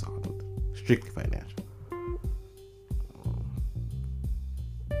 Strictly financial.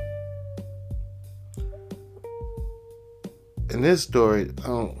 In this story,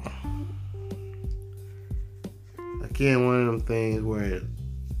 again, one of them things where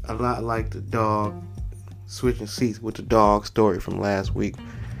a lot like the dog, switching seats with the dog story from last week.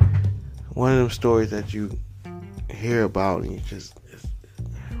 One of them stories that you hear about and it's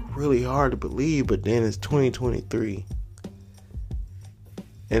really hard to believe, but then it's 2023.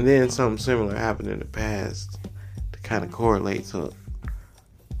 And then something similar happened in the past to kind of correlate. So,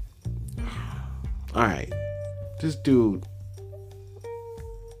 alright, this dude,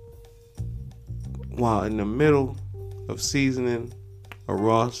 while in the middle of seasoning a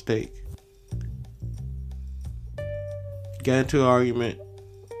raw steak, got into an argument.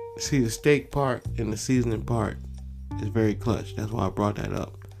 See, the steak part and the seasoning part is very clutch. That's why I brought that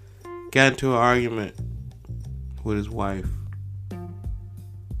up. Got into an argument with his wife,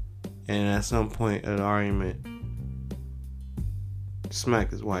 and at some point of the argument, smacked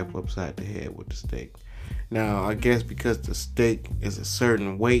his wife upside the head with the steak. Now, I guess because the steak is a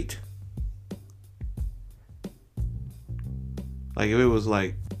certain weight, like if it was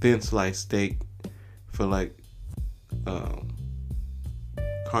like thin sliced steak for like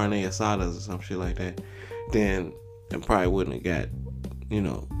carne asadas or some shit like that, then it probably wouldn't have got,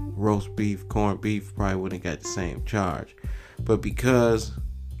 roast beef, corned beef, probably wouldn't have got the same charge. But because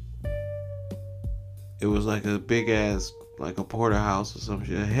it was like a big ass, like a porterhouse or some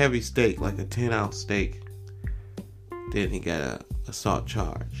shit, a heavy steak, like a 10-ounce steak, then he got a assault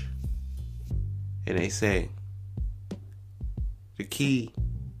charge. And they say the key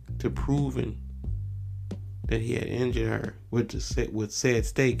to proving that he had injured her with said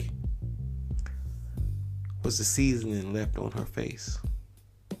steak was the seasoning left on her face.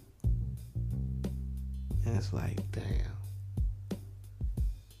 And it's like, damn.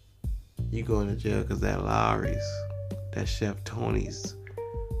 You going to jail because that Lowry's, that Chef Tony's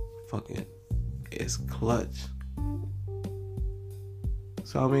fucking is clutch.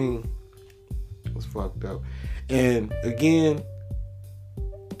 So, I mean, it was fucked up. And again,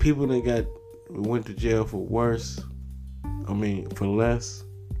 people that went to jail for worse. For less.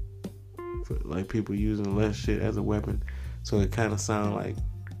 For like people using less shit as a weapon. So it kind of sound like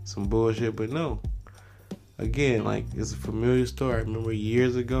some bullshit, but no. again, like, it's a familiar story. I remember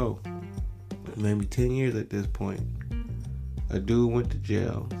years ago, maybe 10 years at this point, a dude went to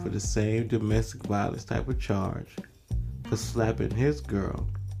jail for the same domestic violence type of charge for slapping his girl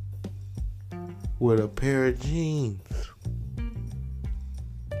with a pair of jeans.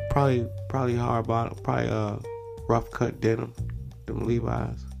 Probably hard bottom, probably rough cut denim, them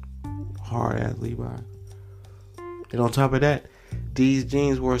Levi's, hard ass Levi's. And on top of that, these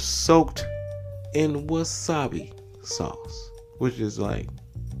jeans were soaked in wasabi sauce, which is like,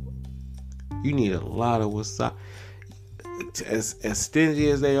 you need a lot of wasabi. As stingy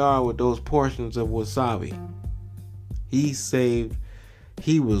as they are with those portions of wasabi,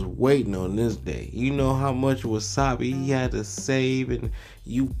 he was waiting on this day. You know how much wasabi he had to save, and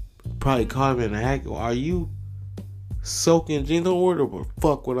you probably caught him in the act. Are you soaking jeans? Don't worry about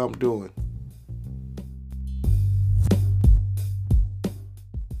fuck what I'm doing.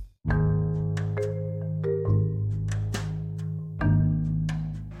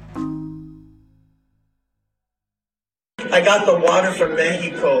 I got the water from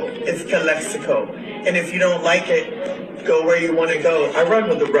Mexico. It's Calexico. And if you don't like it, go where you want to go. I run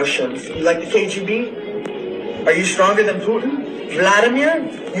with the Russians. You like the KGB? Are you stronger than Putin? Vladimir?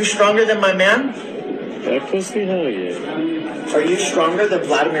 You stronger than my man? That pussy, hell yeah. Are you stronger than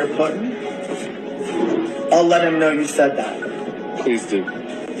Vladimir Putin? I'll let him know you said that. Please do.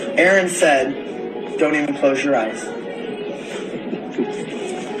 Aaron said, don't even close your eyes.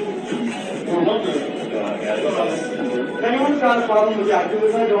 If anyone's got a problem with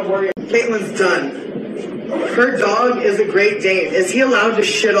Yakuza, don't worry. Caitlin's done. Her dog is a Great Dane. Is he allowed to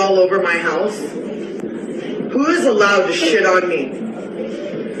shit all over my house? Who is allowed to shit on me?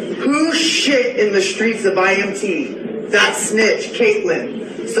 Who shit in the streets of IMT? That snitch,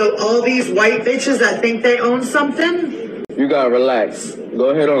 Caitlin. So all these white bitches that think they own something? You gotta relax.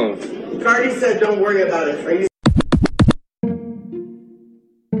 Go ahead on. Cardi said don't worry about it. Are you?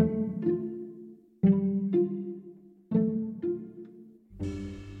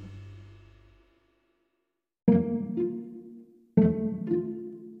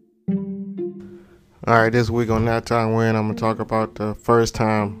 Alright, this week on That Time When, I'm going to talk about the first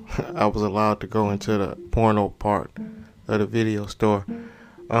time I was allowed to go into the porno part of the video store.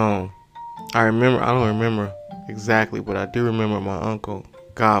 I don't remember exactly, but I do remember my uncle,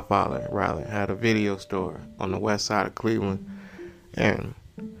 godfather rather, had a video store on the west side of Cleveland. And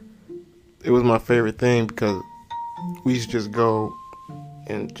it was my favorite thing because we used to just go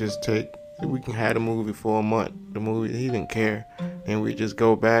and just we can have a movie for a month. The movie, he didn't care. And we just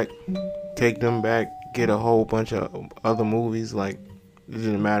go back, take them back, get a whole bunch of other movies, like, it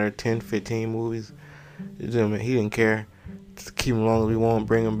didn't matter, 10, 15 movies. He didn't care. Just keep them long as we want,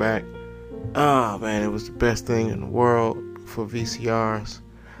 bring them back. Oh, man, it was the best thing in the world for VCRs.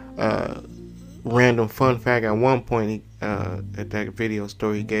 Random fun fact, at one point, at that video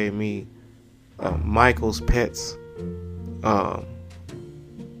store, he gave me Michael's Pets,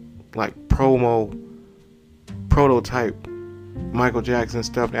 like, prototype Michael Jackson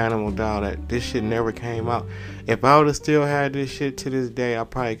stuffed animal doll. That this shit never came out. If I would have still had this shit to this day, I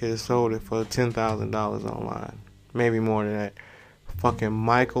probably could have sold it for $10,000 online, maybe more than that. Fucking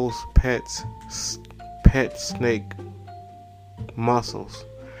Michael's pet snake Muscles,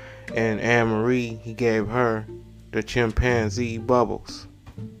 and Anne Marie, he gave her the chimpanzee Bubbles.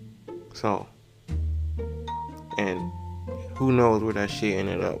 So, and who knows where that shit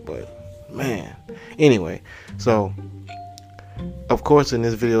ended up, but man. Anyway, so of course, in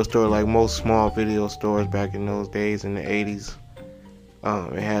this video store, like most small video stores back in those days in the 80s,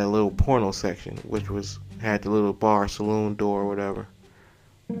 it had a little porno section, which had the little bar, saloon door or whatever.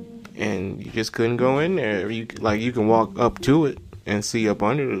 And you just couldn't go in there. You can walk up to it and see up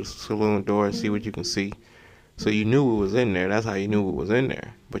under the saloon door and see what you can see. So you knew it was in there. That's how you knew it was in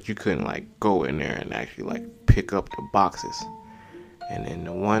there. But you couldn't go in there and actually pick up the boxes. And then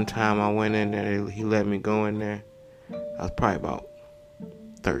the one time I went in there, he let me go in there. I was probably about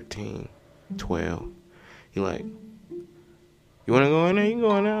 13, 12. He you want to go in there? You can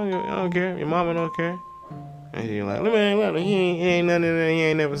go in there. I don't care. Your mama don't care. And he's like, let me, he ain't nothing in there he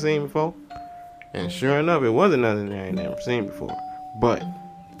ain't never seen before. And sure enough, it wasn't nothing there I ain't never seen before. But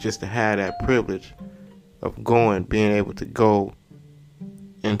just to have that privilege of being able to go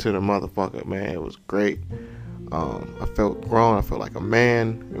into the motherfucker, man, it was great. I felt grown. I felt like a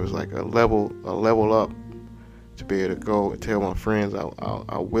man. It was like a level up to be able to go and tell my friends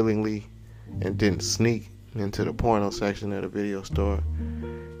I willingly and didn't sneak into the porno section of the video store.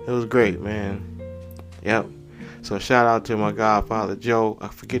 It was great, man. Yep. So shout out to my godfather Joe. I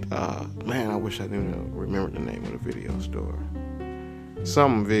forget. Man, I wish I knew to remember the name of the video store.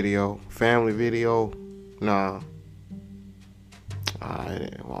 Some video, family video, No.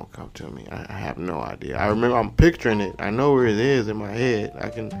 It won't come to me. I have no idea. I remember I'm picturing it. I know where it is in my head.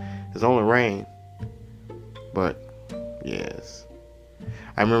 It's only rain. But yes.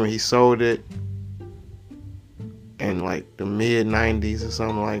 I remember he sold it in like the mid 90s or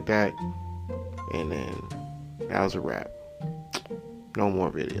something like that. And then that was a wrap. No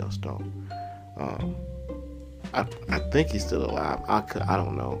more videos though. I think he's still alive. I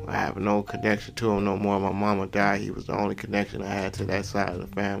don't know. I have no connection to him no more. My mama died. He was the only connection I had to that side of the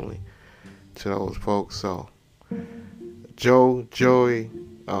family, to those folks. So, Joey,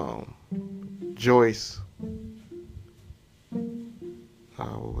 Joyce,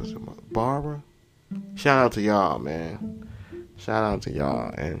 what was it? Barbara. Shout out to y'all, man. Shout out to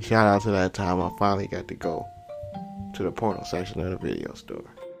y'all, and shout out to that time I finally got to go to the portal section of the video store.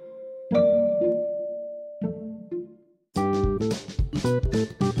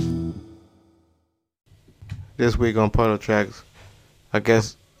 This week on Puddle Tracks, I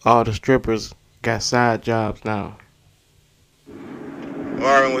guess all the strippers got side jobs now.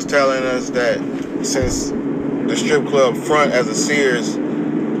 Marvin was telling us that since the strip club front as a Sears,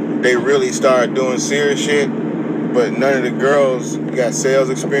 they really started doing Sears shit, but none of the girls got sales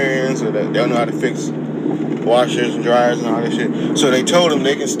experience or they don't know how to fix washers and dryers and all that shit. So they told them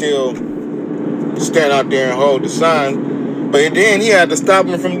they can still stand out there and hold the sign, but then he had to stop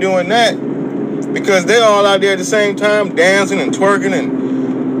them from doing that because they all out there at the same time dancing and twerking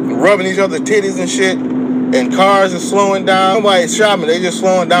and rubbing each other's titties and shit, and cars are slowing down. Nobody's shopping, they just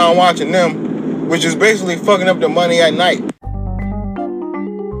slowing down watching them, which is basically fucking up the money at night.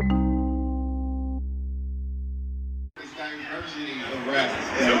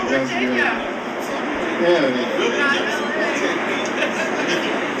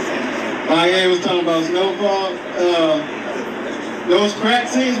 I was talking about Snowfall. Those crack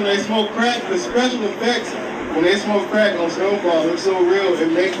scenes when they smoke crack, the special effects when they smoke crack on Snowfall look so real,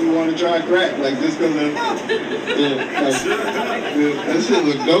 it makes me want to try crack. Like just because that shit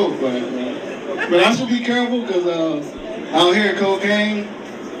look dope. But I should be careful because out here cocaine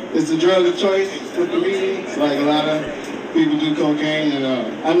is the drug of choice for comedians. Like a lot of people do cocaine, and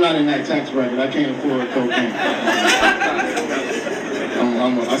I'm not in that tax bracket. I can't afford cocaine.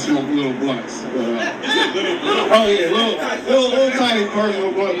 I smoke little blunts. Oh yeah, little tiny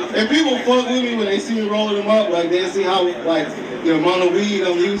personal blunts. And people fuck with me when they see me rolling them up, like they see how like the amount of weed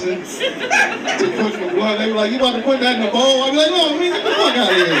I'm using to push my blunt. They be like, "You about to put that in the bowl?" I be like, "No, man, get the fuck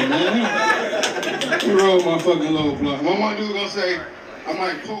out of here, man." You roll my fucking little blunt. My one dude gonna say, I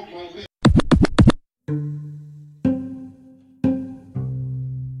might poke my lip.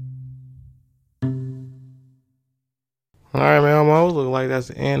 Alright, man, almost look like that's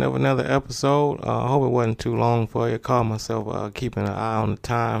the end of another episode. I hope it wasn't too long for you. I called myself keeping an eye on the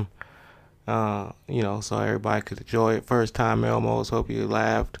time, so everybody could enjoy it. First time Elmos, hope you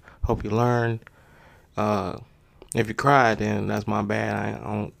laughed, hope you learned. If you cried, then that's my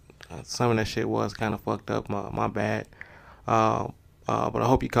bad. Some of that shit was kind of fucked up, my bad. But I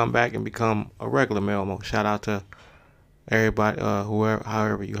hope you come back and become a regular Melmo. Shout out to everybody,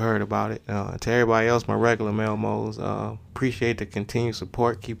 however you heard about it. To everybody else, my regular Melmos, appreciate the continued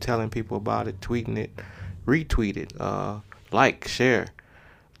support. Keep telling people about it, tweeting it, retweet it, like, share.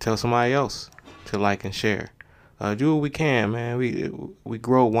 Tell somebody else to like and share. Do what we can, man. We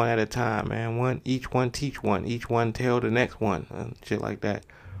grow one at a time, man. Each one teach one. Each one tell the next one. Shit like that.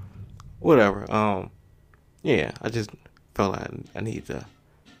 Whatever. Yeah, I just felt like I need to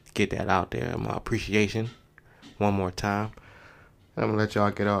get that out there. My appreciation. One more time. I'm gonna let y'all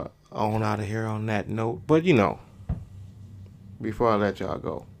get on out of here on that note. But before I let y'all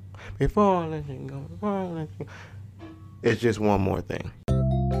go, it's just one more thing.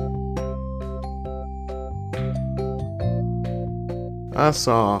 I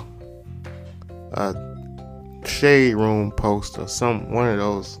saw a Shade Room post or one of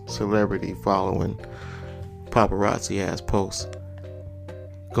those celebrity following paparazzi ass posts.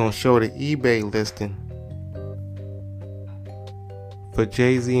 Gonna show the eBay listing for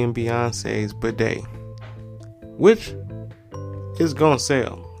Jay-Z and Beyonce's bidet, which is gonna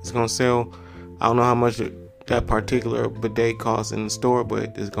sell. It's gonna sell. I don't know how much that particular bidet costs in the store,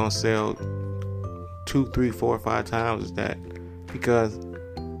 but it's gonna sell 2, 3, 4, 5 times that, because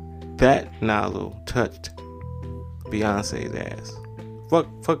that nozzle touched Beyonce's ass.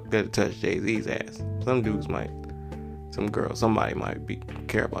 Fuck that it touched Jay-Z's ass. Some dudes somebody might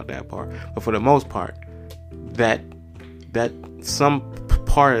care about that part, but for the most part, that some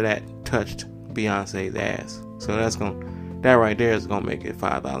part of that touched Beyonce's ass. So that right there is gonna make it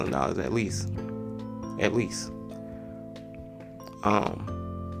 $5,000 at least.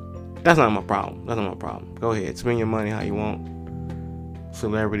 That's not my problem. Go ahead, spend your money how you want.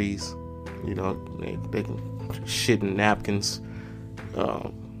 Celebrities, you know, they can shit in napkins,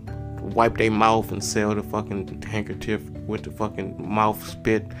 wipe their mouth and sell the fucking handkerchief with the fucking mouth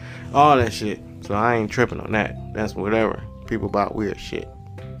spit, all that shit. So I ain't tripping on that. That's whatever. People about weird shit.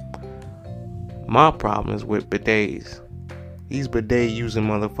 My problem is with bidets. These bidet using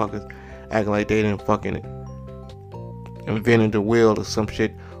motherfuckers act like they didn't fucking invented the wheel or some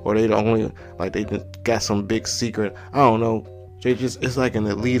shit, or they the only, like they just got some big secret. I don't know. They just, it's like an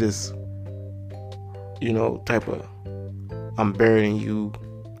elitist, you know, type of I'm burying you,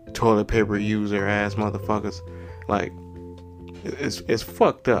 toilet paper user ass motherfuckers. Like, it's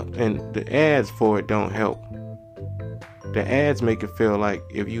fucked up, and the ads for it don't help. The ads make it feel like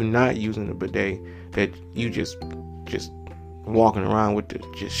if you're not using the bidet, that you just walking around with the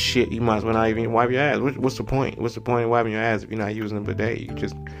just shit. You might as well not even wipe your ass. What's the point? What's the point of wiping your ass if you're not using the bidet? You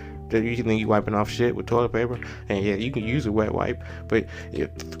think you wiping off shit with toilet paper, and yeah, you can use a wet wipe, but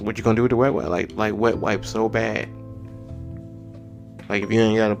what you gonna do with the wet wipe? Like wet wipe so bad. Like if you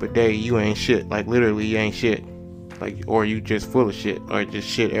ain't got a bidet, you ain't shit. Like literally, you ain't shit. Like, or you just full of shit, or just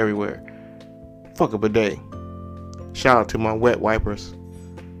shit everywhere. Fuck a bidet. Shout out to my wet wipers,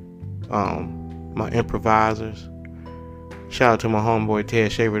 my improvisers. Shout out to my homeboy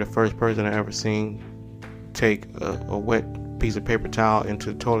Ted Shaver, the first person I ever seen take a wet piece of paper towel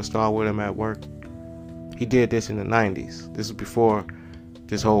into the toilet stall with him at work. He did this in the 90s. This is before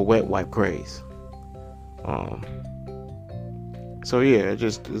this whole wet wipe craze. So yeah,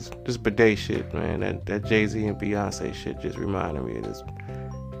 just this bidet shit, man. That Jay-Z and Beyonce shit just reminded me of this.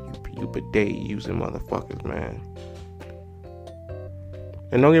 You bidet using motherfuckers, man.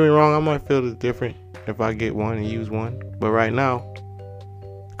 And don't get me wrong, I might feel it's different if I get one and use one. But right now,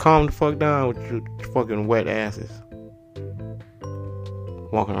 calm the fuck down with your fucking wet asses.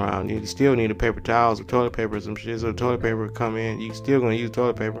 Walking around, you still need a paper towels or toilet paper or some shit. So the toilet paper come in, you still gonna use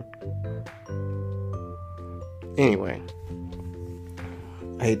toilet paper. Anyway,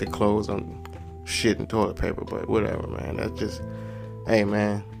 I hate to close on shit and toilet paper, but whatever, man. That's just, hey,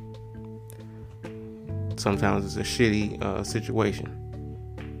 man. Sometimes it's a shitty situation.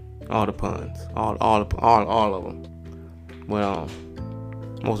 All the puns, all of them. Well,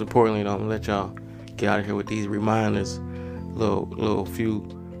 most importantly, though, I'm gonna let y'all get out of here with these reminders, little few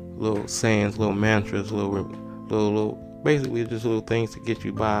sayings, little mantras, little, basically just little things to get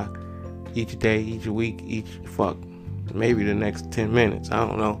you by each day, each week, maybe the next 10 minutes. I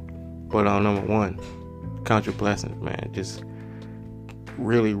don't know. But number one, count your blessings, man. Just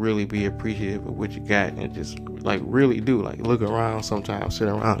really, really be appreciative of what you got, and just like really do, like look around sometimes, sit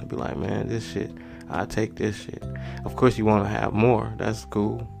around and be like, man, this shit, I take this shit. Of course you want to have more, that's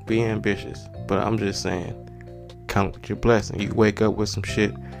cool, be ambitious, but I'm just saying, count with your blessing. You wake up with some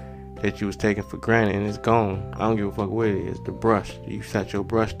shit that you was taking for granted and it's gone. I don't give a fuck what it is. The brush, you set your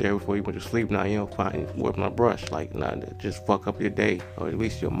brush there before you went to sleep. Now you don't find with my brush, like, nah, just fuck up your day, or at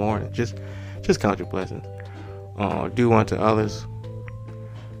least your morning. Just count your blessings. Do unto others.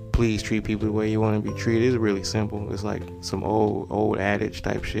 Please treat people the way you want to be treated. It's really simple. It's like some old adage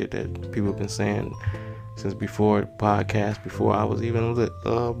type shit that people have been saying since before the podcast, before I was even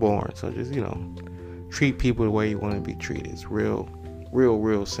born. So just, treat people the way you want to be treated. It's real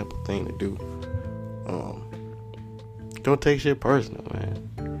simple thing to do. Don't take shit personal,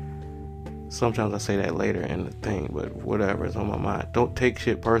 man. Sometimes I say that later in the thing, but whatever, it's on my mind. Don't take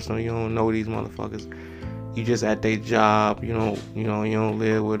shit personal. You don't know these motherfuckers. You just at their job, you don't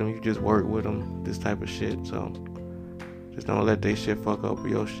live with them, you just work with them, this type of shit. So just don't let they shit fuck up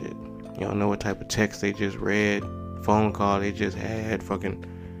your shit. You don't know what type of text they just read, phone call they just had, fucking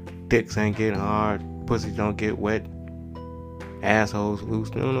dicks ain't getting hard, pussies don't get wet, assholes loose.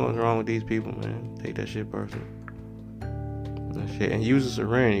 You don't know what's wrong with these people, man. Take that shit personal. That shit. And use a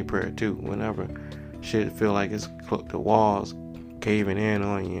serenity prayer too. Whenever shit feel like it's the walls caving in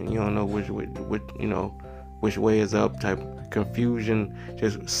on you, and you don't know which way is up, type of confusion.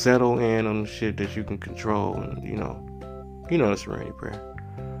 Just settle in on the shit that you can control, and the serenity prayer.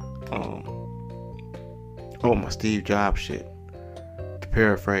 My Steve Jobs shit. To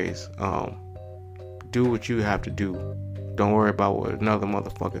paraphrase, do what you have to do. Don't worry about what another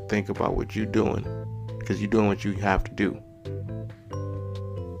motherfucker think about what you doing, because you're doing what you have to do,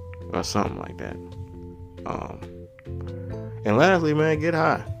 or something like that. And lastly, man, get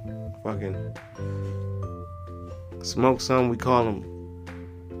high. Fucking smoke some. We call them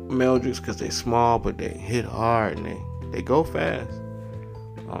Meldricks because they small, but they hit hard and they go fast.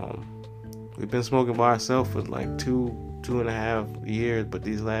 We've been smoking by ourselves for like 2.5 years, but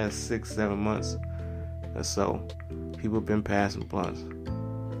these last 6-7 months or so, people have been passing blunts.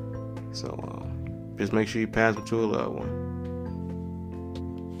 So just make sure you pass them to a loved one.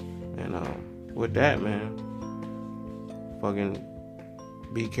 And with that, man, fucking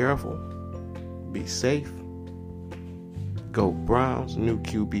be careful, be safe. Go Browns, new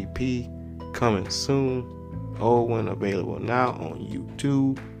QBP coming soon. Old one available now on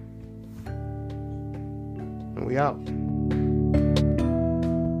YouTube. And we out.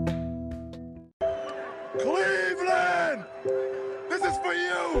 Cleveland! This is for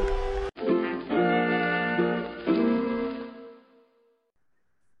you!